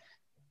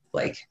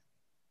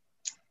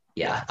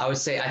yeah, I would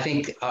say, I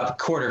think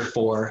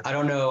Q4, I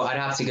don't know. I'd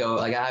have to go,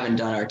 like, I haven't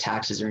done our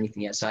taxes or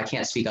anything yet, so I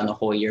can't speak on the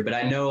whole year, but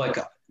I know like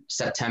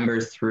September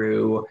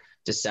through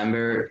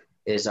December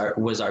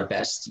was our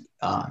best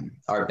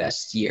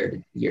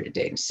year to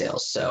date in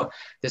sales. So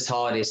this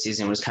holiday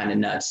season was kind of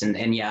nuts.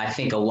 And yeah, I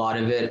think a lot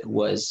of it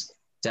was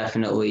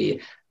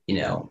definitely,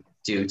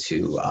 due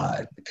to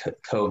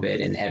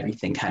COVID and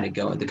everything kind of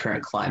going, the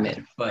current climate.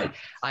 But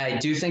I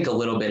do think a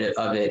little bit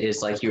of it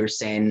is, like you were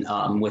saying,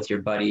 with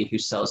your buddy who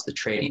sells the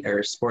trading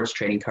or sports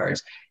trading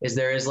cards, is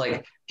there is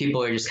like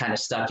people are just kind of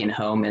stuck in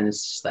home, and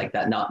it's just like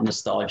that not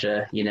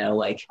nostalgia,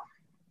 like,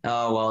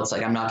 oh, well, it's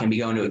like, I'm not going to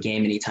be going to a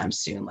game anytime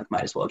soon. Like,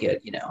 might as well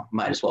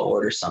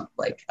order something.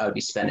 Like, I would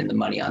be spending the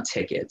money on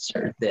tickets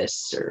or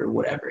this or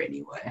whatever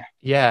anyway.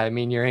 Yeah. I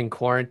mean, you're in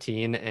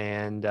quarantine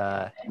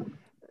and,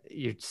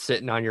 you're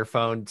sitting on your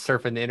phone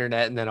surfing the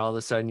internet, and then all of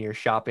a sudden your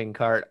shopping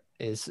cart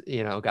is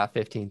got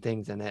 15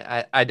 things in it.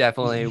 I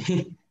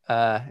definitely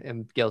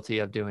am guilty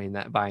of doing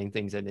that, buying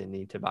things I didn't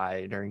need to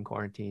buy during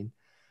quarantine.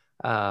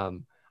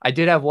 I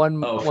did have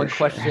one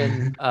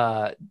question.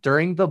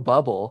 During the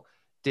bubble,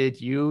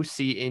 did you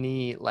see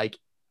any like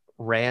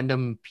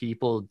random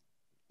people,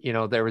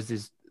 there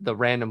was the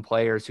random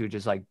players who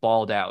just like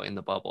balled out in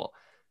the bubble,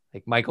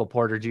 like Michael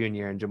Porter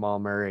Jr. and Jamal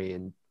Murray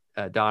and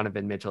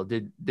Donovan Mitchell?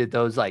 Did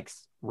those like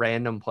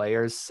random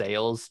players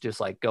sales just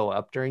like go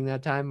up during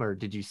that time, or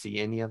did you see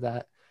any of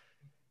that?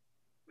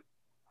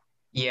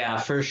 Yeah,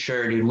 for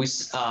sure, dude. We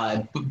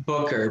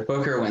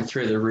Booker went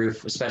through the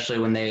roof, especially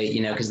when they,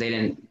 because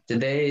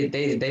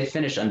they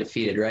finished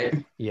undefeated, right?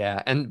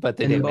 Yeah, but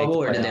they in didn't the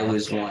bubble, make the or did they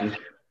lose one?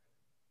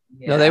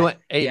 Yeah. No, they went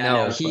 8-0.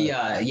 No, he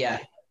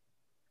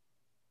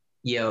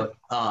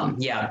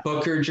Yeah,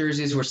 Booker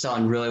jerseys were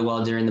selling really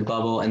well during the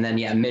bubble, and then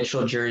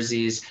Mitchell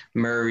jerseys,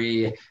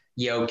 Murray,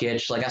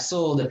 Jokic. Like I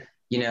sold,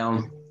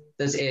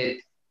 this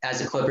it as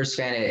a Clippers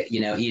fan, it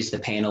eased the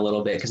pain a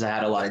little bit because I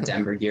had a lot of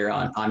Denver gear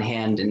on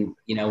hand, and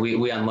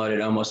we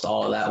unloaded almost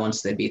all of that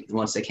once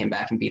they came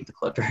back and beat the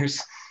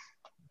Clippers.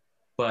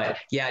 But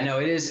yeah, no,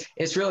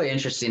 it's really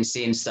interesting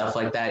seeing stuff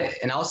like that,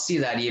 and I'll see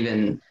that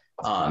even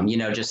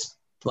just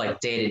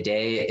like day to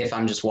day if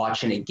I'm just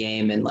watching a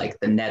game, and like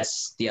the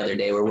Nets the other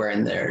day were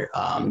wearing their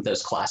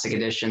those classic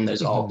edition,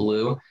 those all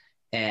blue,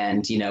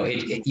 and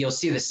you'll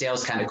see the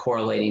sales kind of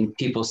correlating.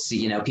 People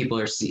see, people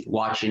are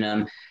watching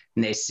them,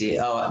 and they see,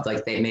 oh,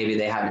 like maybe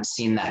they haven't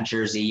seen that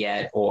jersey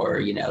yet,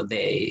 or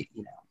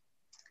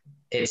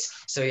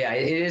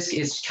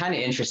it's kind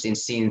of interesting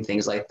seeing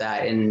things like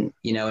that, and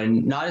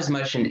and not as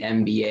much in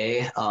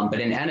NBA, but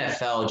in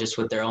NFL, just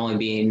with there only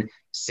being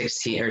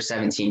 16 or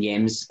 17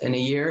 games in a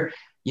year,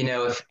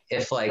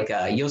 if like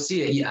you'll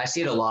see it, I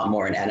see it a lot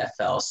more in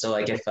NFL. So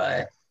like if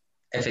a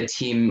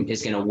team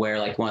is going to wear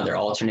like one of their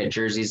alternate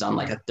jerseys on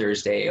like a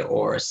Thursday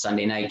or a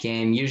Sunday night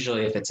game,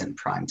 usually if it's in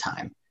prime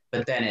time,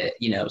 but then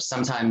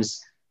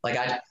sometimes like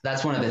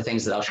that's one of the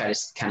things that I'll try to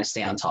kind of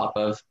stay on top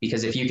of,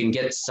 because if you can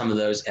get some of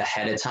those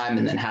ahead of time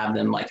and then have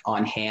them like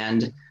on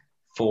hand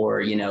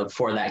for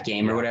that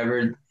game or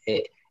whatever,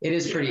 it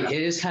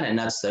is kind of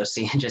nuts though,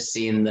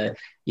 seeing the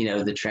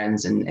the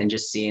trends and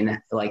just seeing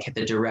like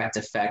the direct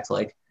effect,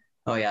 like,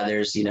 oh yeah,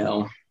 there's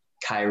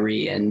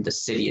Kyrie and the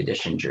City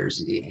Edition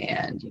jersey,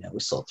 and we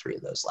sold 3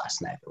 of those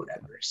last night or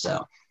whatever.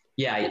 So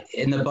yeah,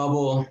 in the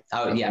bubble,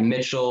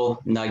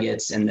 Mitchell,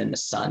 Nuggets, and then the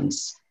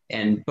Suns.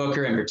 And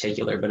Booker in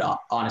particular, but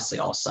honestly,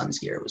 all Suns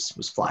gear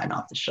was flying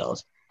off the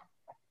shelves.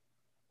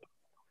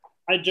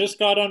 I just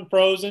got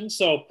unfrozen,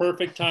 so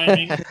perfect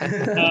timing.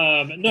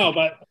 No,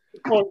 but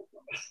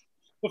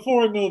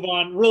before we move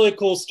on, really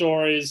cool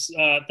stories.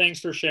 Thanks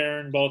for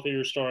sharing both of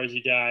your stories,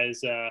 you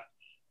guys.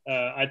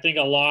 I think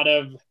a lot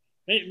of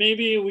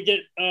maybe we get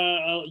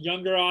a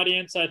younger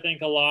audience. I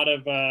think a lot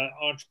of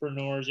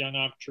young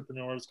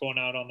entrepreneurs going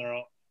out on their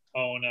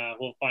own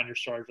will find your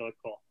stories really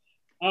cool.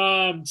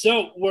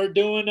 So we're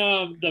doing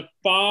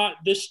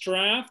this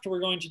draft. We're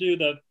going to do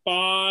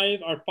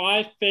our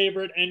 5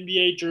 favorite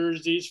NBA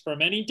jerseys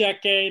from any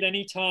decade,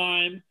 any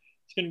time.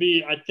 It's going to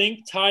be, I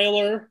think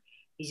Tyler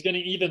is going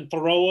to even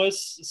throw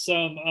us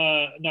some,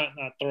 not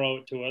throw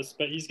it to us,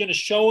 but he's going to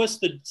show us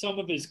some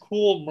of his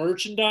cool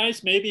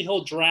merchandise. Maybe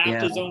he'll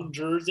draft his own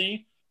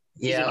jersey.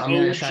 Yeah, I'm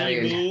going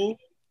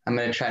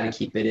to try to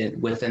keep it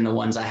within the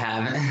ones I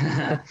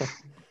have.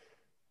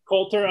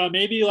 Coulter,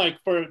 maybe like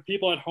for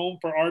people at home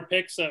for our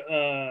picks.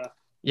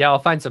 I'll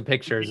find some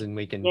pictures and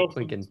we can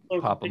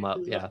pop them up.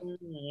 Yeah. All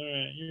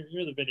right,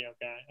 you're the video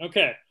guy.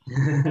 Okay.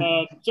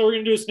 So we're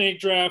gonna do a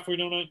snake draft. We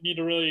don't need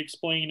to really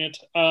explain it,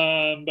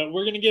 but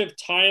we're gonna give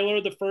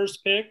Tyler the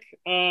first pick.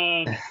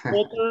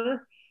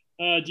 Coulter,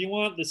 do you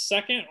want the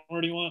second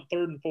or do you want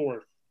third and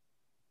fourth?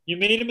 You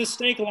made a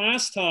mistake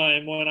last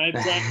time when I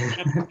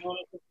drafted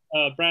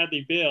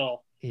Bradley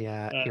Beal.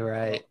 Yeah, you're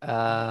right.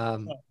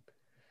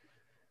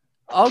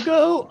 I'll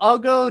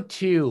go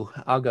 2.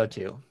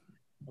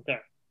 Okay.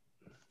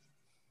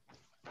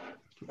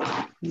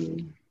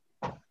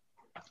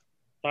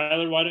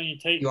 Tyler, why don't you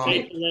take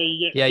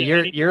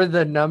you're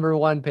the number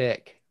 1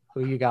 pick.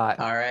 Who you got?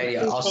 All right,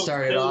 I'll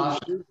start it off.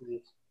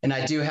 And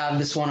I do have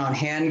this one on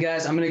hand,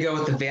 guys. I'm gonna go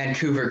with the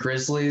Vancouver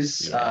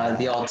Grizzlies.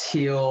 The all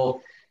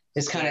teal.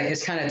 It's kind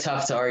of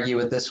tough to argue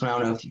with this one. I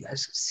don't know if you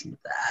guys can see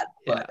that,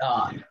 but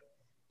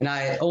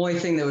and only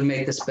thing that would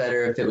make this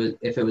better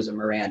if it was a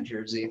Morant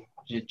jersey.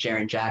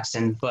 Jaren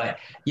Jackson, but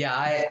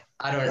yeah,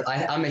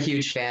 I'm a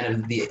huge fan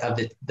of the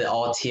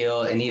all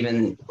teal, and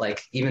even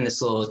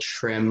this little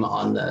trim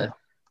on the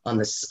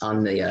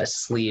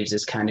sleeves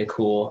is kind of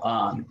cool.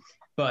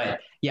 But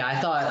yeah, I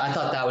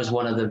thought that was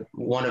one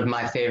of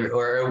my favorite,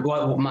 or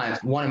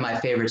one of my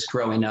favorites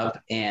growing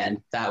up,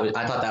 and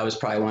I thought that was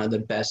probably one of the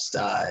best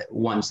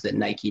ones that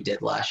Nike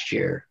did last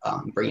year,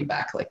 bringing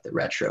back like the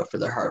retro for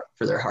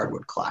their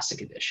hardwood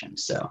classic edition.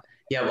 So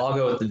yeah, I'll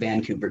go with the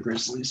Vancouver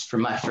Grizzlies for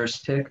my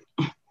first pick.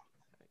 I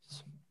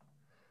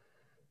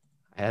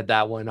had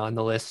that one on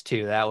the list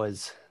too. That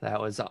was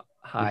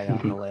high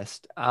on the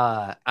list.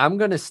 I'm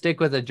gonna stick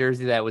with a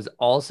jersey that was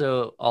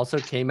also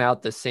came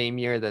out the same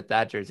year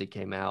that jersey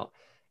came out,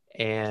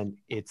 and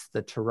it's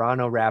the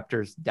Toronto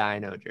Raptors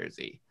Dino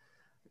jersey.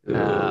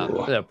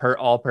 The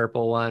all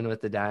purple one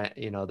with the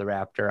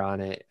Raptor on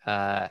it.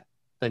 The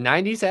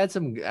 90s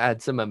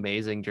had some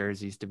amazing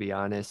jerseys, to be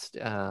honest.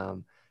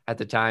 At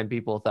the time,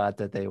 people thought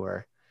that they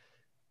were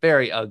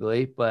very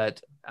ugly,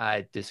 but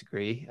I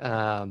disagree.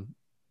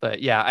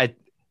 But yeah,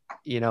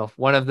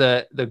 one of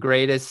the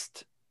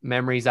greatest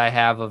memories I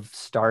have of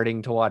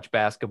starting to watch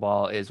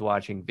basketball is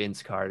watching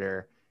Vince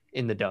Carter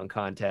in the dunk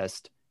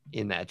contest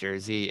in that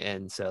jersey.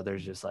 And so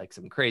there's just like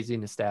some crazy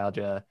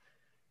nostalgia,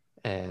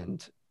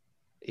 and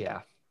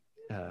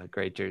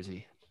great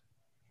jersey.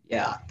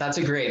 Yeah, that's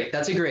a great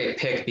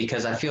pick,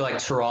 because I feel like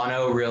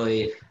Toronto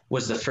really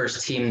was the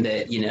first team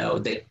that, you know,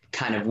 that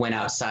kind of went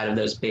outside of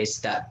those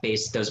basic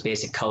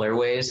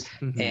colorways.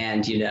 Mhm.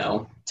 And, you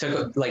know,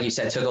 took, like you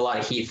said, took a lot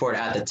of heat for it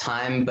at the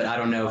time, but I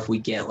don't know if we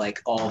get like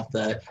all of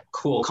the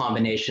cool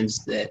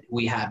combinations that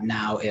we have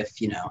now if,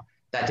 you know,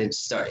 that didn't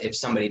start, if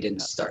somebody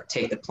didn't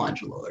take the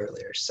plunge a little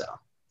earlier. So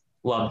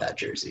love that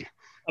jersey.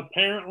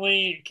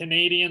 Apparently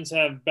Canadians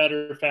have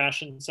better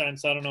fashion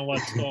sense. I don't know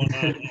what's going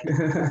on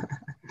here.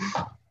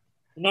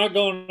 I'm not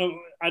going to,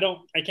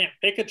 I can't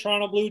pick a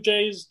Toronto Blue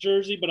Jays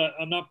jersey, but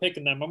I'm not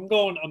picking them. I'm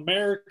going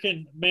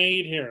American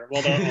made here.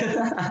 Well,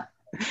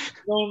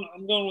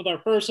 I'm going with our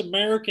first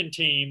American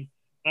team.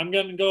 I'm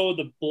going to go with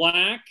the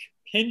black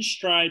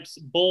pinstripes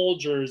bowl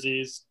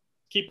jerseys,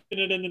 keeping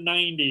it in the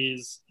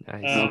 90s.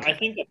 Nice. I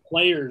think the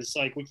players,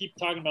 like we keep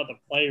talking about the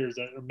players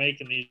that are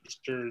making these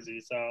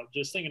jerseys.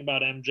 Just thinking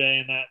about MJ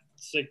and that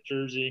sick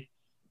jersey.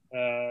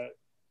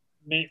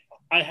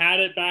 I had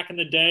it back in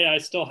the day. I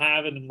still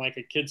have it in like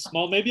a kid's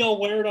small. Maybe I'll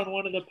wear it on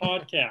one of the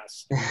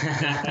podcasts.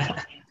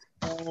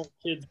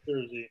 Kids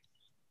jersey.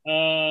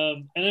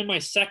 And then my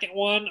second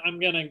one, I'm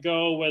going to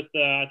go with,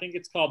 I think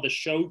it's called the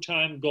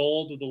Showtime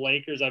Gold of the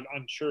Lakers.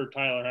 I'm sure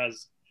Tyler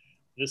has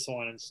this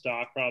one in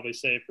stock, probably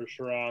save for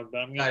Shrug. But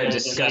I'm got a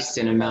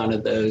disgusting amount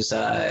of those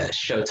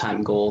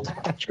Showtime Gold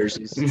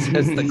jerseys.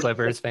 Just the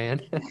Clippers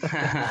fan.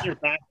 Your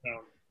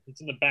background. It's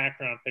in the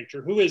background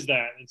picture. Who is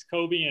that? It's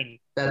Kobe and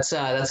that's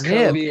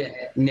Kobe and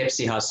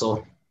Nipsey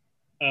Hussle.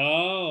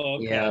 Oh,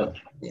 okay.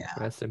 Yeah.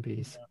 Rest in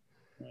peace.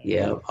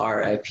 Yeah,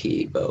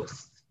 R.I.P.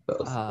 Both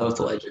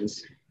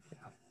legends.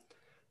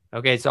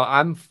 Okay, so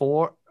I'm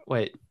 4.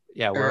 Wait,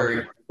 yeah,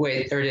 we're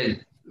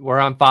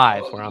on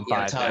 5. We're on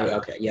 5. Tyler,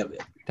 okay, yeah.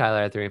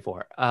 Tyler at 3 and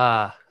 4.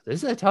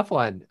 This is a tough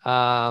one.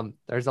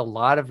 There's a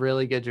lot of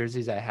really good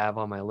jerseys I have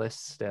on my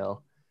list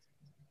still.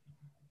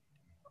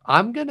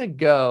 I'm gonna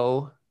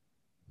go.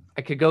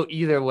 I could go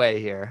either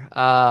way here.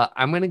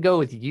 I'm gonna go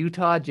with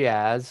Utah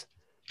Jazz,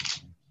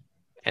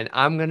 and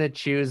I'm gonna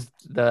choose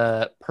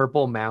the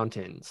Purple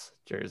Mountains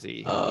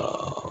jersey.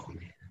 Oh.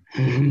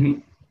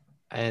 And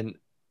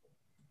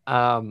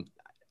I'm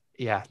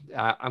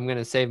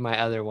gonna save my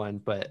other one,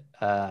 but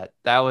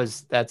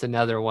that's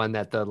another one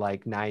that the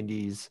like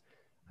 90s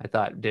I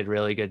thought did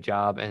really good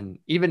job, and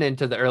even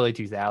into the early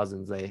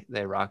 2000s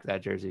they rocked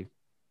that jersey.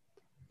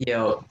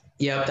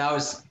 Yep, that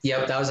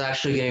was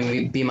actually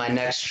going to be my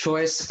next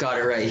choice. Got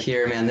it right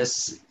here, man.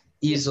 This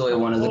easily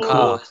one of the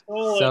coolest.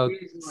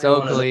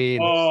 So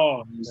clean.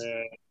 Oh,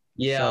 man.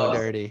 Yeah. So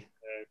dirty.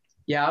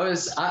 Yeah, I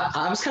was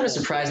kind of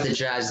surprised the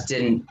Jazz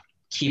didn't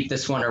keep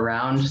this one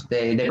around.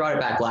 They brought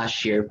it back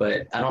last year,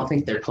 but I don't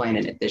think they're playing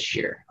in it this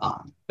year.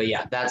 But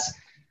yeah,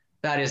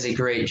 that is a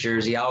great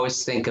jersey. I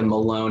always think of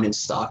Malone and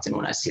Stockton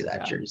when I see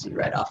that jersey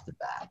right off the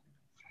bat.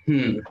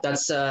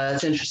 That's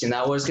interesting.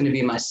 That was going to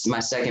be my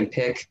second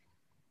pick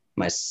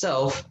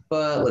myself,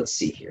 but let's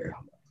see here.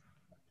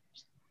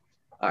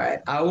 All right,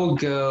 I will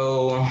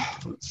go.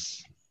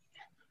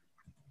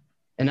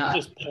 And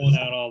just pulling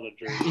out all the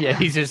jerseys. Yeah,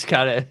 he's just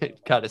got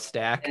a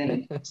stack.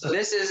 And so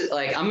this is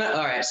like I'm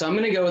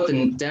gonna go with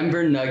the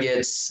Denver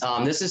Nuggets.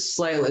 This is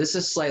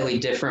slightly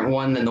different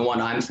one than the one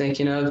I'm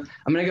thinking of.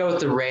 I'm gonna go with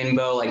the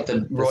rainbow, like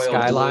the royal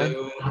skyline?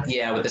 blue.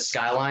 Yeah, with the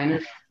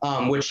skyline,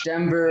 which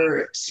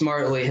Denver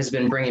smartly has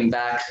been bringing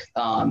back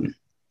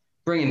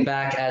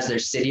as their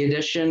city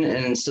edition.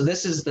 And so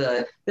this is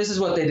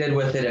what they did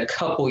with it a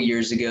couple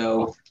years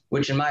ago,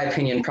 which in my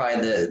opinion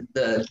probably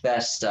the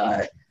best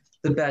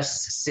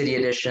city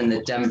edition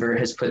that Denver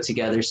has put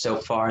together so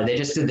far. They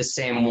just did the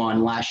same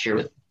one last year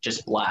with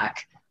just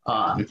black,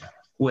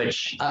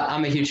 which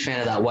I'm a huge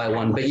fan of that white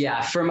one. But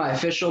yeah, for my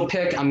official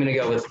pick, I'm gonna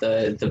go with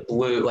the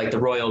blue, like the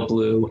royal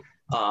blue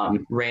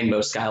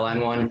rainbow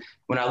skyline one.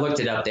 When I looked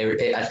it up, they were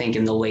I think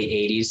in the late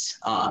 80s.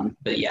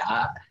 But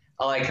yeah,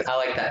 I like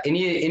that.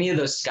 Any of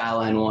those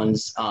skyline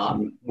ones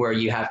where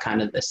you have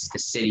kind of the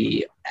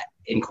city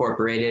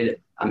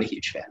incorporated, I'm a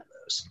huge fan of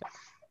those.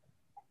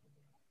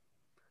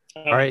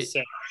 All right, so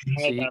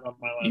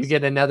you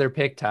get another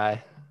pick,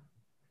 Ty.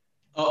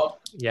 Oh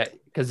yeah,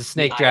 because the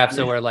snake draft,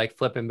 so we're like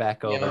flipping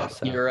back over. Yeah,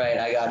 so. You're right.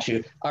 I got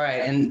you. All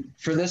right, and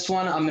for this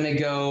one, I'm gonna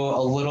go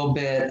a little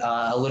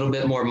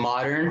bit more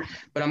modern,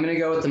 but I'm gonna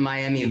go with the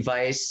Miami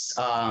Vice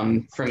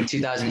from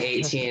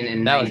 2018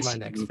 and that 19. was my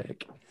next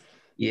pick.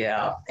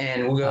 Yeah,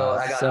 and we'll go.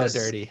 I got so this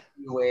dirty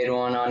Wade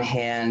one on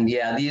hand.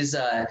 Yeah,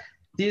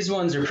 these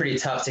ones are pretty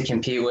tough to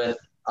compete with.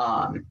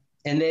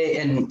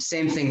 And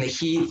same thing, the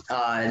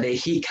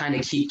Heat kind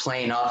of keep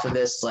playing off of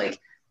this. Like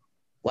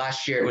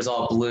last year it was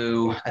all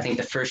blue. I think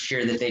the first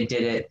year that they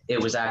did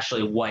it was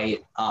actually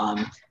white.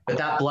 But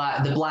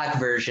the black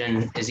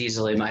version is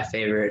easily my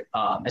favorite,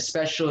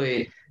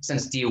 especially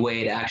since D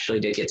Wade actually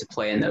did get to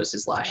play in those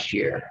his last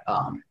year.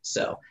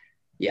 So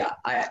yeah,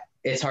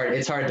 it's hard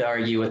to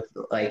argue with,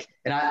 like,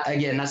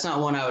 and that's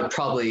not one I would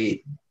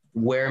probably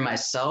wear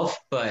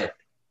myself, but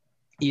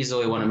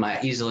easily one of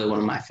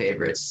my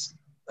favorites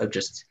of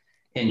just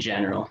in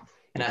general.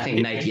 And I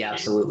think Nike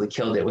absolutely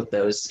killed it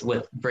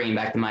with bringing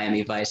back the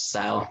Miami Vice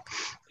style.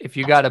 If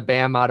you got a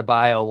Bam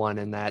Adebayo one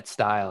in that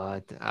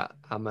style,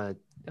 I'm a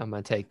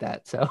gonna take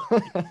that. So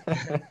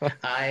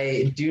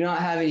I do not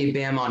have any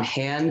BAM on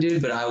hand,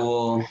 dude, but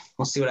we'll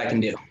see what I can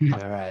do.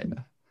 all right.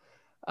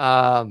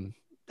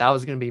 That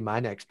was gonna be my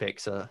next pick.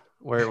 So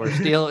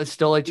we're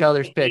still each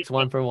other's picks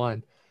 1 for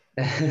 1.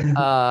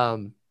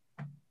 I'm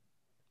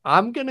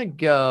gonna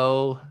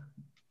go.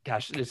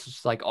 Gosh, this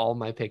is like all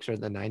my picks are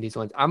the '90s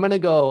ones. I'm gonna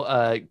go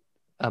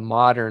a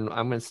modern.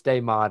 I'm gonna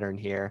stay modern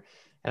here,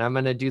 and I'm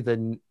gonna do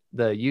the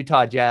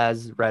Utah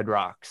Jazz Red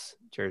Rocks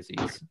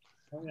jerseys.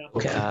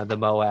 Okay. The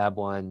Moab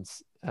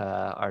ones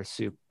are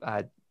super.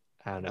 I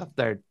don't know.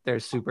 They're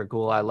super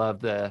cool. I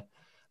love the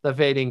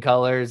fading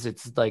colors.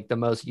 It's like the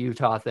most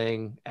Utah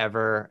thing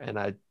ever, and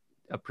I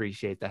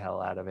appreciate the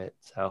hell out of it.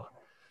 So,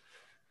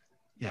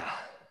 yeah.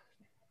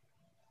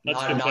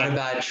 Not a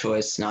bad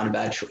choice. Not a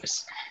bad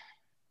choice.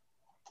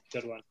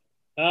 Good one.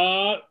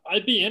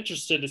 I'd be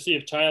interested to see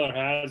if Tyler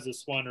has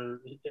this one or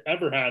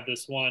ever had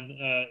this one.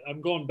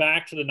 I'm going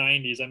back to the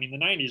 90s. I mean, the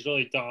 90s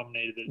really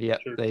dominated it.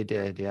 Yep, they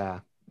did. Yeah.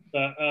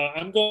 But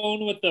I'm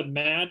going with the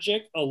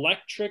Magic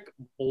Electric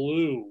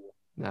Blue.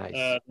 Nice.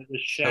 The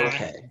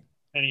Shaq,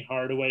 Penny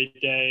Hardaway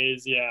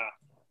days. Yeah.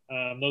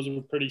 Those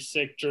were pretty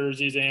sick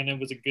jerseys, and it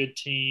was a good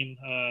team.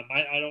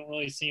 I don't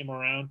really see them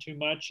around too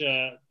much.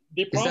 They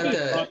probably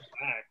brought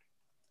back.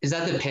 Is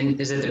that the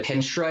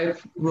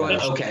pinstripe? Right.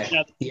 Okay.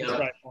 Yeah, the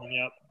pinstripe one,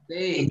 yep.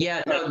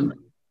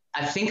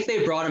 I think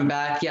they brought him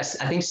back.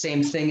 Yes, I think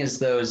same thing as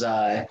those.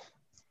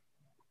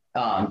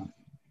 Donovan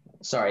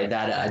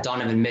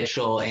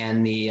Mitchell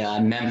and the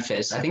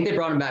Memphis. I think they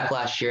brought him back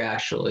last year.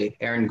 Actually,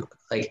 Aaron,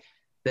 like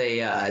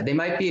they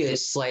might be a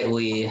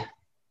slightly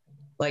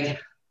like.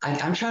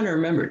 I'm trying to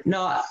remember.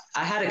 No,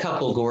 I had a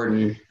couple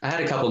Gordon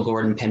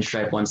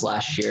pinstripe ones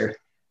last year.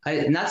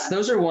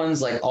 Those are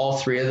ones like all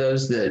three of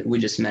those that we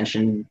just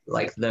mentioned,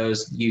 like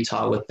those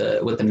Utah with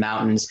the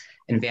mountains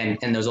and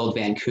those old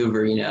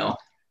Vancouver,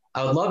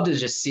 I would love to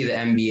just see the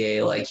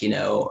NBA, like, I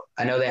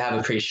know they have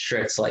a pretty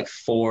strict like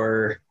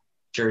 4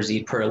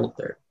 jersey per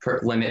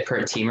limit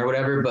per team or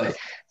whatever, but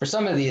for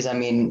some of these, I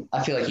mean,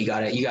 I feel like you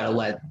gotta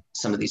let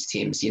some of these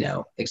teams,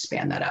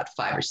 expand that out to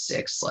 5 or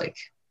 6, like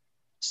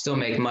still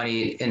make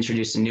money,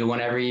 introduce a new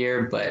one every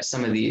year, but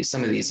some of these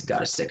have got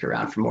to stick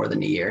around for more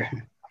than a year.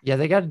 Yeah,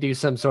 they got to do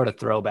some sort of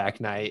throwback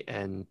night,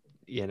 and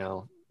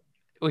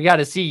we got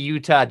to see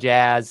Utah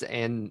Jazz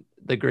and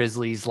the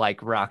Grizzlies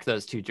like rock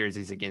those 2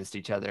 jerseys against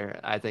each other.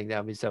 I think that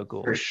would be so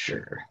cool. For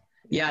sure.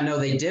 Yeah, no,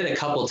 they did a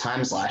couple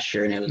times last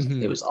year,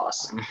 and it was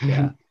awesome.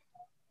 Yeah.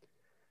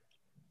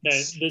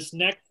 Okay, this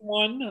next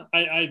one,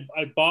 I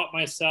bought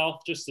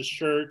myself just the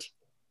shirt.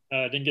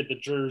 Didn't get the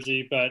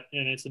jersey, and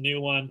it's a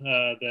new one.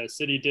 The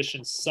City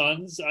Edition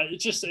Suns.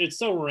 It's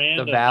so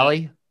random. The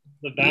Valley.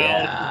 The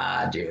Valley.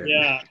 Yeah, dude.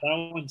 Yeah,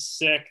 that one's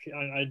sick.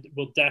 I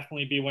will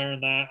definitely be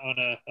wearing that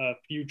on a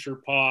future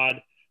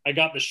pod. I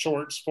got the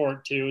shorts for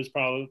it too. It's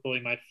probably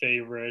my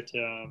favorite.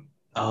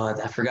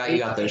 I forgot you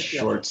got those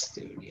shorts,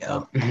 dude.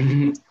 Yeah.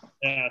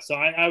 Yeah. So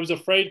I was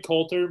afraid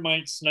Coulter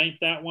might snipe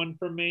that one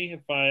from me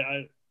if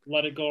I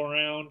let it go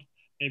around.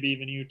 Maybe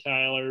even you,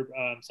 Tyler.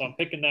 So I'm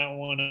picking that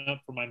one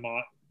up for my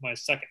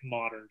second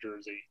modern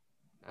jersey.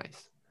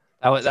 Nice.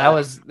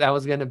 That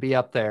was going to be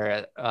up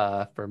there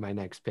for my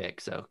next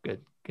pick. So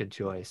good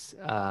choice.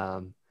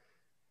 I'm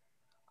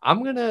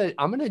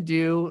gonna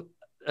do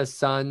a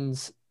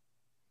Suns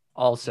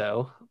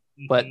also,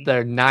 but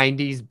their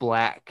 '90s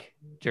black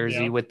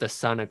jersey with the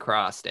sun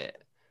across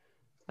it.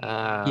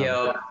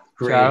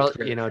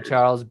 Great.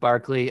 Charles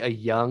Barkley, a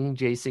young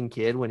Jason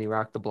Kidd when he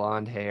rocked the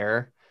blonde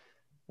hair.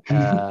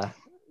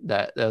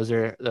 Those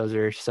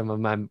are some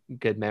of my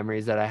good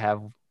memories that I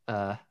have.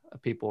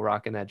 People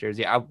rocking that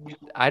jersey.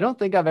 I don't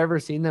think I've ever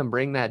seen them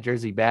bring that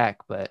jersey back,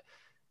 but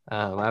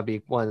that'd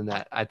be one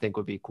that I think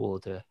would be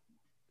cool to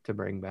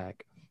bring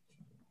back.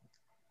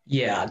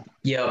 Yeah,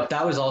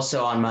 that was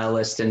also on my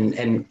list,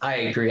 and I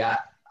agree.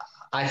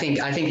 I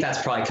think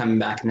that's probably coming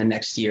back in the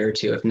next year or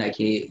two if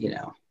Nike,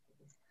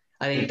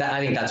 I think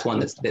that's one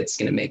that's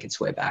going to make its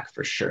way back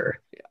for sure.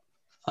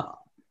 Yeah.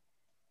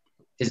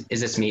 Is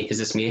this me?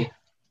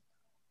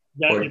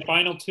 Yeah, your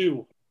final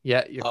 2.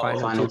 Yeah, your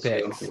final 2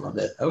 picks. Love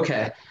it.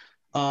 Okay.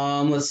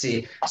 Let's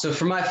see. So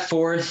for my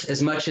 4th,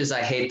 as much as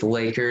I hate the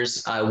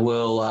Lakers,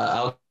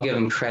 I'll give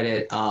them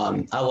credit.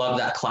 I love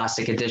that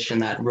classic edition,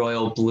 that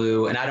royal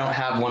blue, and I don't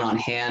have one on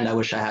hand. I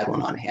wish I had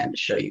one on hand to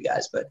show you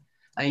guys, but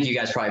I think you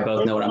guys probably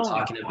both know what I'm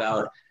talking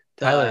about.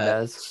 Tyler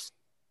does.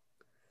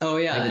 Oh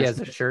yeah. I think he has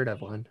a shirt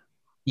of one.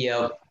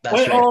 Yep.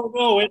 That's right. Oh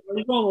no, are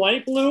you going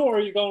light blue or are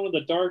you going with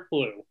the dark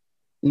blue?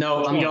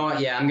 No, I'm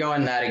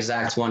going that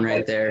exact one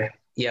right there.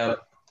 Yep.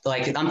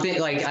 Like I think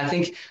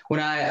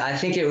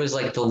it was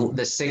like the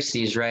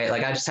 60s, right?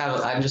 Like I'm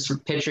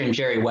just picturing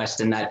Jerry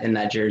West in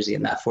that jersey,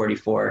 in that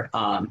 44.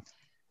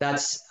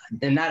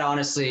 That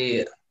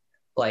honestly,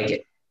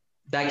 like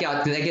that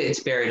gets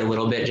buried a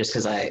little bit just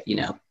because I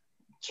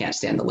can't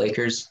stand the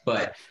Lakers,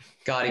 but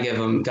gotta give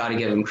them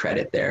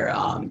credit there.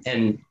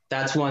 And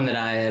that's one that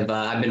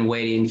I've been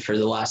waiting for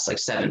the last like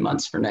 7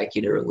 months for Nike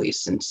to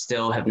release, and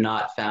still have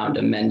not found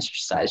a men's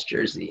size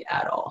jersey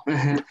at all.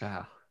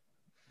 Yeah.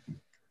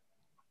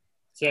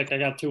 Sick. I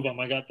got two of them.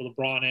 I got the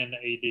LeBron and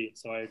the AD,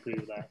 so I agree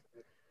with that.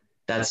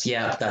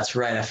 That's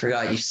right. I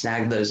forgot you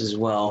snagged those as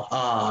well.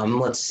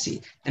 Let's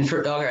see. And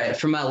all right,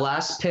 for my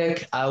last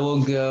pick, I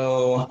will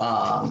go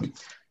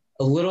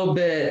a little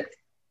bit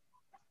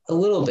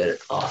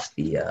off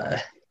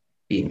the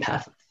beaten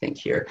path, I think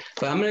here.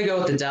 But I'm gonna go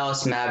with the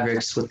Dallas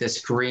Mavericks with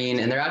this green,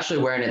 and they're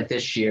actually wearing it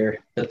this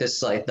year. But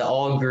this like the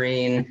all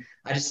green,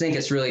 I just think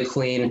it's really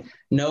clean.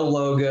 No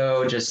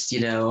logo, just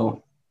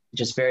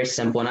just very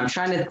simple. And I'm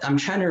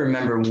trying to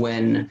remember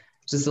when.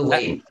 This is the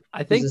late.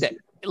 I think that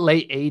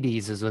late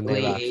 80s is when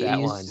they rocked that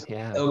one.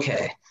 Yeah.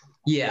 Okay.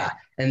 Yeah.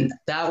 And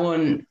that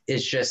one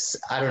is just,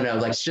 I don't know,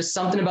 like it's just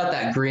something about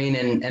that green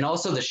and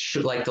also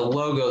like the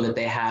logo that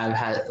they have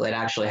it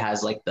actually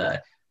has like the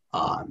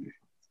I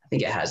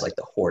think it has like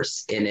the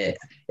horse in it.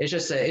 It's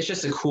just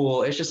a cool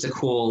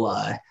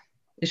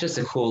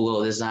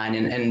little design.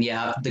 And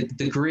yeah,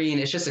 the green,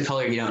 it's just a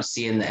color you don't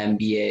see in the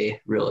NBA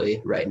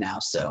really right now.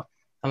 So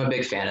I'm a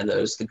big fan of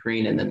those, the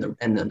green and then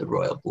the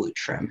royal blue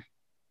trim.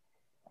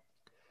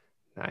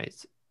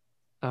 Nice.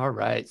 All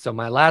right. So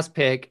my last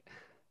pick,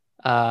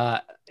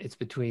 it's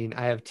between,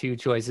 I have two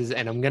choices,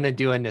 and I'm going to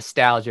do a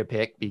nostalgia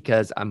pick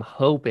because I'm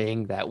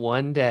hoping that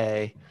one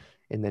day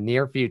in the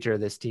near future,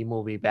 this team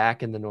will be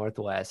back in the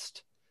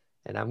Northwest,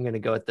 and I'm going to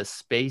go with the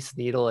Space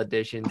Needle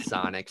Edition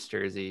Sonics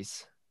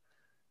jerseys.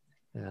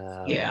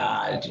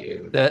 Yeah,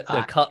 dude.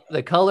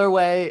 The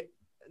colorway,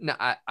 no,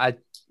 I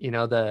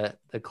the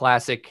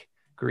classic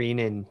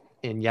green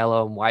and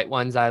yellow and white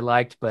ones I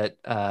liked, but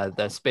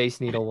the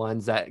Space Needle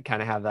ones that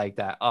kind of have like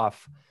that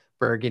off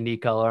burgundy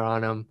color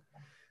on them.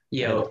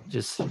 Yeah,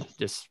 just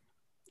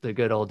the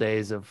good old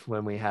days of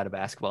when we had a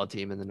basketball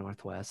team in the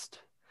Northwest.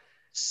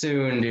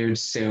 Soon, dude,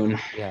 soon.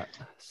 Yeah.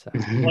 So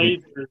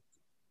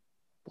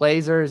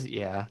Blazers,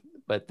 yeah,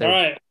 but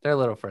they're a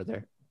little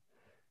further.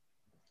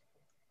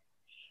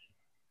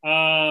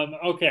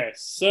 Okay,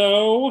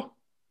 so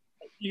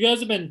you guys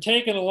have been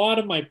taking a lot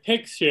of my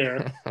picks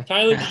here.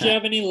 Tyler, did you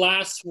have any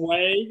last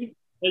swag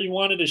that you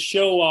wanted to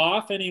show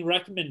off? Any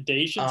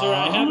recommendations? Or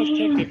I have a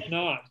pick if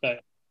not, but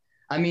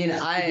I mean,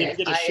 I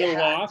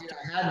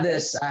had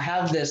this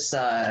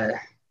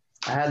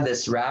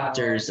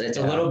Raptors. It's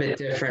a little bit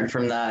different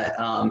from that,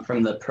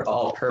 from the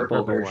all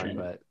purple version,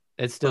 one, but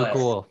it's still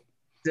cool.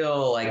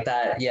 Still like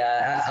that.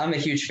 Yeah, I'm a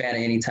huge fan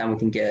of anytime we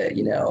can get,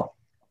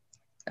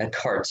 a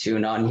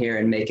cartoon on here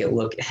and make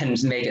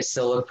it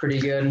still look pretty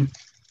good.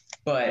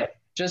 But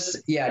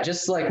just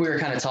like we were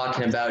kind of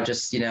talking about,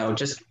 just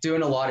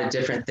doing a lot of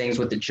different things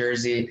with the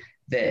jersey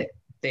that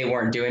they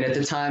weren't doing at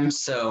the time.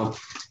 So,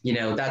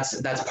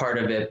 that's part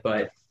of it.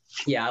 But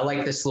yeah, I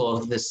like this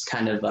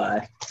kind of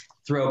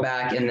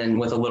throwback, and then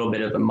with a little bit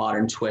of a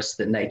modern twist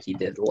that Nike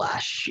did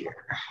last year.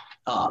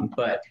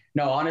 But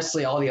no,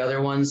 honestly, all the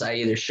other ones I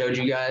either showed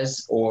you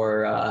guys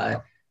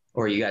or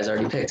you guys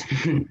already picked.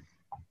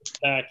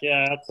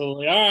 Yeah,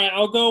 absolutely. All right,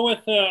 I'll go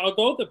with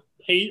the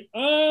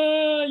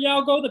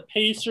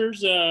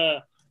Pacers.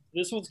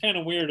 This one's kind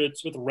of weird.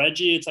 It's with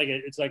Reggie. It's like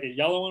a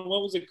yellow one.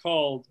 What was it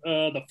called?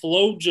 The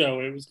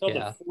Flojo. It was called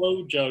the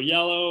Flojo.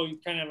 Yellow,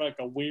 kind of like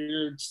a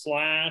weird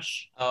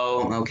slash.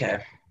 Oh,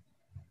 okay.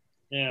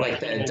 Yeah, like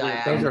the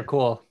those are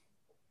cool.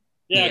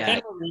 Yeah, kind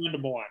of a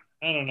random one.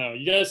 I don't know.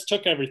 You guys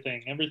took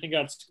everything. Everything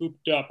got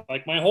scooped up.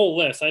 Like my whole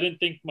list. I didn't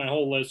think my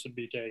whole list would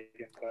be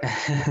taken. But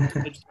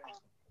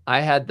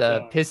I had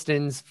the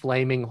Pistons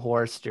Flaming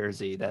Horse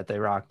jersey that they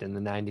rocked in the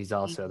 90s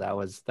also. That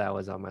was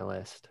on my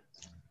list.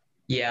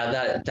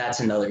 Yeah, that's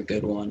another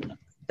good one.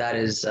 That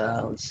is,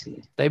 let's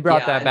see. They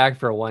brought that back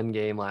for one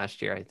game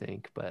last year, I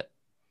think, but.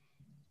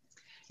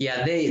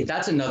 Yeah,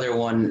 that's another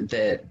one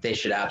that they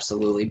should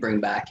absolutely bring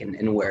back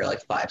and wear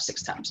like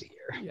 5-6 times a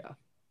year. Yeah.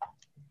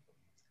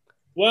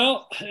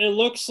 Well, it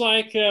looks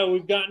like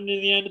we've gotten to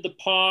the end of the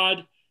pod.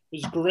 It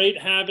was great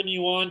having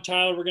you on,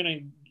 Tyler. We're going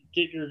to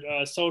get your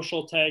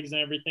social tags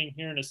and everything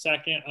here in a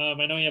second. I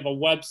know you have a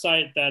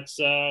website that's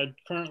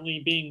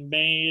currently being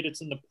made.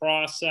 It's in the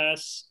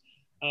process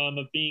of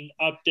being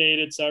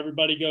updated. So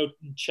everybody go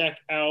and check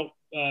out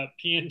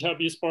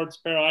PNW Sports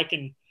Apparel. I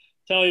can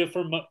tell you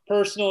from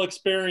personal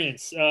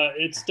experience,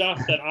 it's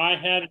stuff that I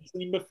haven't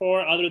seen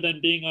before other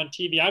than being on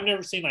TV. I've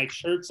never seen like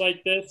shirts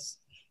like this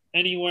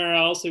anywhere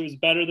else. It was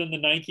better than the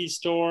Nike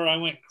store. I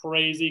went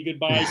crazy.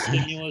 Goodbye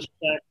stimulus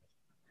check.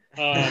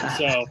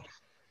 So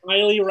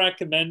highly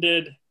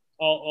recommended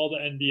all the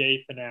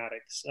NBA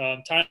fanatics.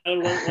 Tyler,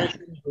 where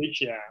can we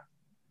reach you at?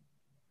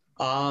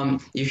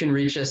 You can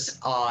reach us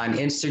on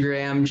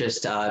Instagram,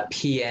 just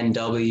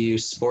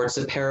PNW Sports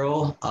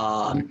Apparel,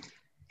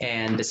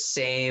 and the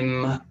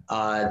same,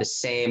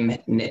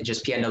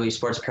 just PNW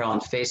Sports Apparel on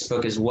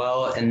Facebook as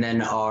well. And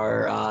then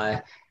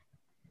our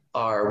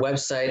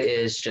website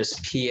is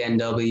just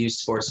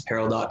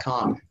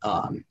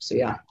pnwsportsapparel.com. So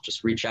yeah,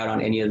 just reach out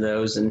on any of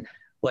those. And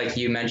like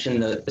you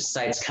mentioned, the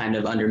site's kind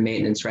of under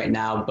maintenance right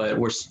now, but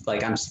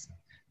I'm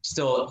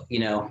still,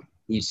 you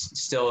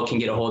still can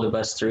get a hold of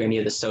us through any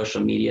of the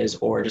social medias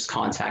or just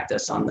contact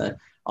us on the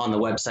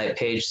website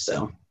page.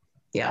 So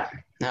yeah,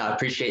 I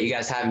appreciate you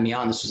guys having me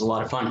on. This was a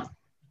lot of fun.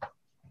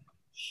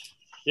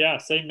 Yeah,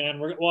 same, man.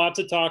 We'll have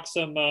to talk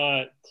some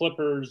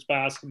Clippers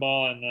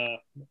basketball, and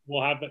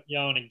we'll have you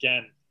on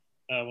again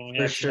when we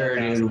For have some more sure,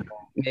 dude.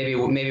 basketball.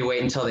 Maybe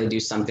wait until they do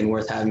something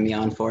worth having me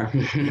on for.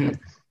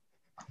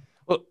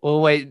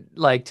 We'll wait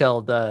like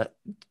till the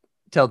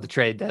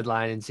trade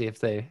deadline and see if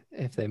they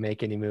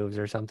make any moves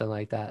or something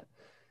like that.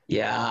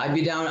 Yeah, I'll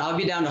be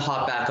down to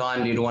hop back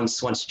on, dude,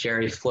 once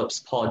Jerry flips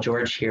Paul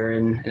George here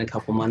in a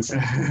couple months.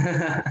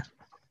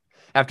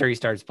 After he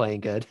starts playing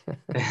good.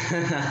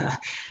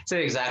 So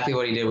exactly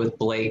what he did with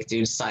Blake,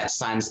 dude.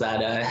 Signs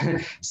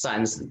that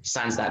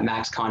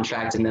max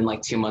contract, and then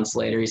like 2 months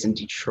later, he's in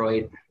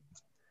Detroit.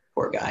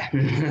 Poor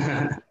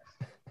guy.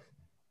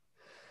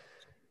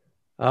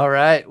 All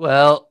right.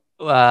 Well,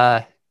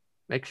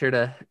 make sure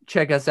to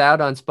check us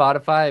out on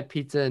Spotify,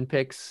 Pizza and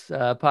Picks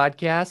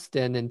podcast.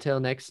 And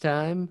until next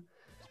time,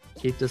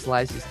 keep the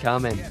slices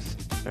coming.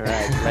 All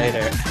right.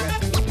 Later.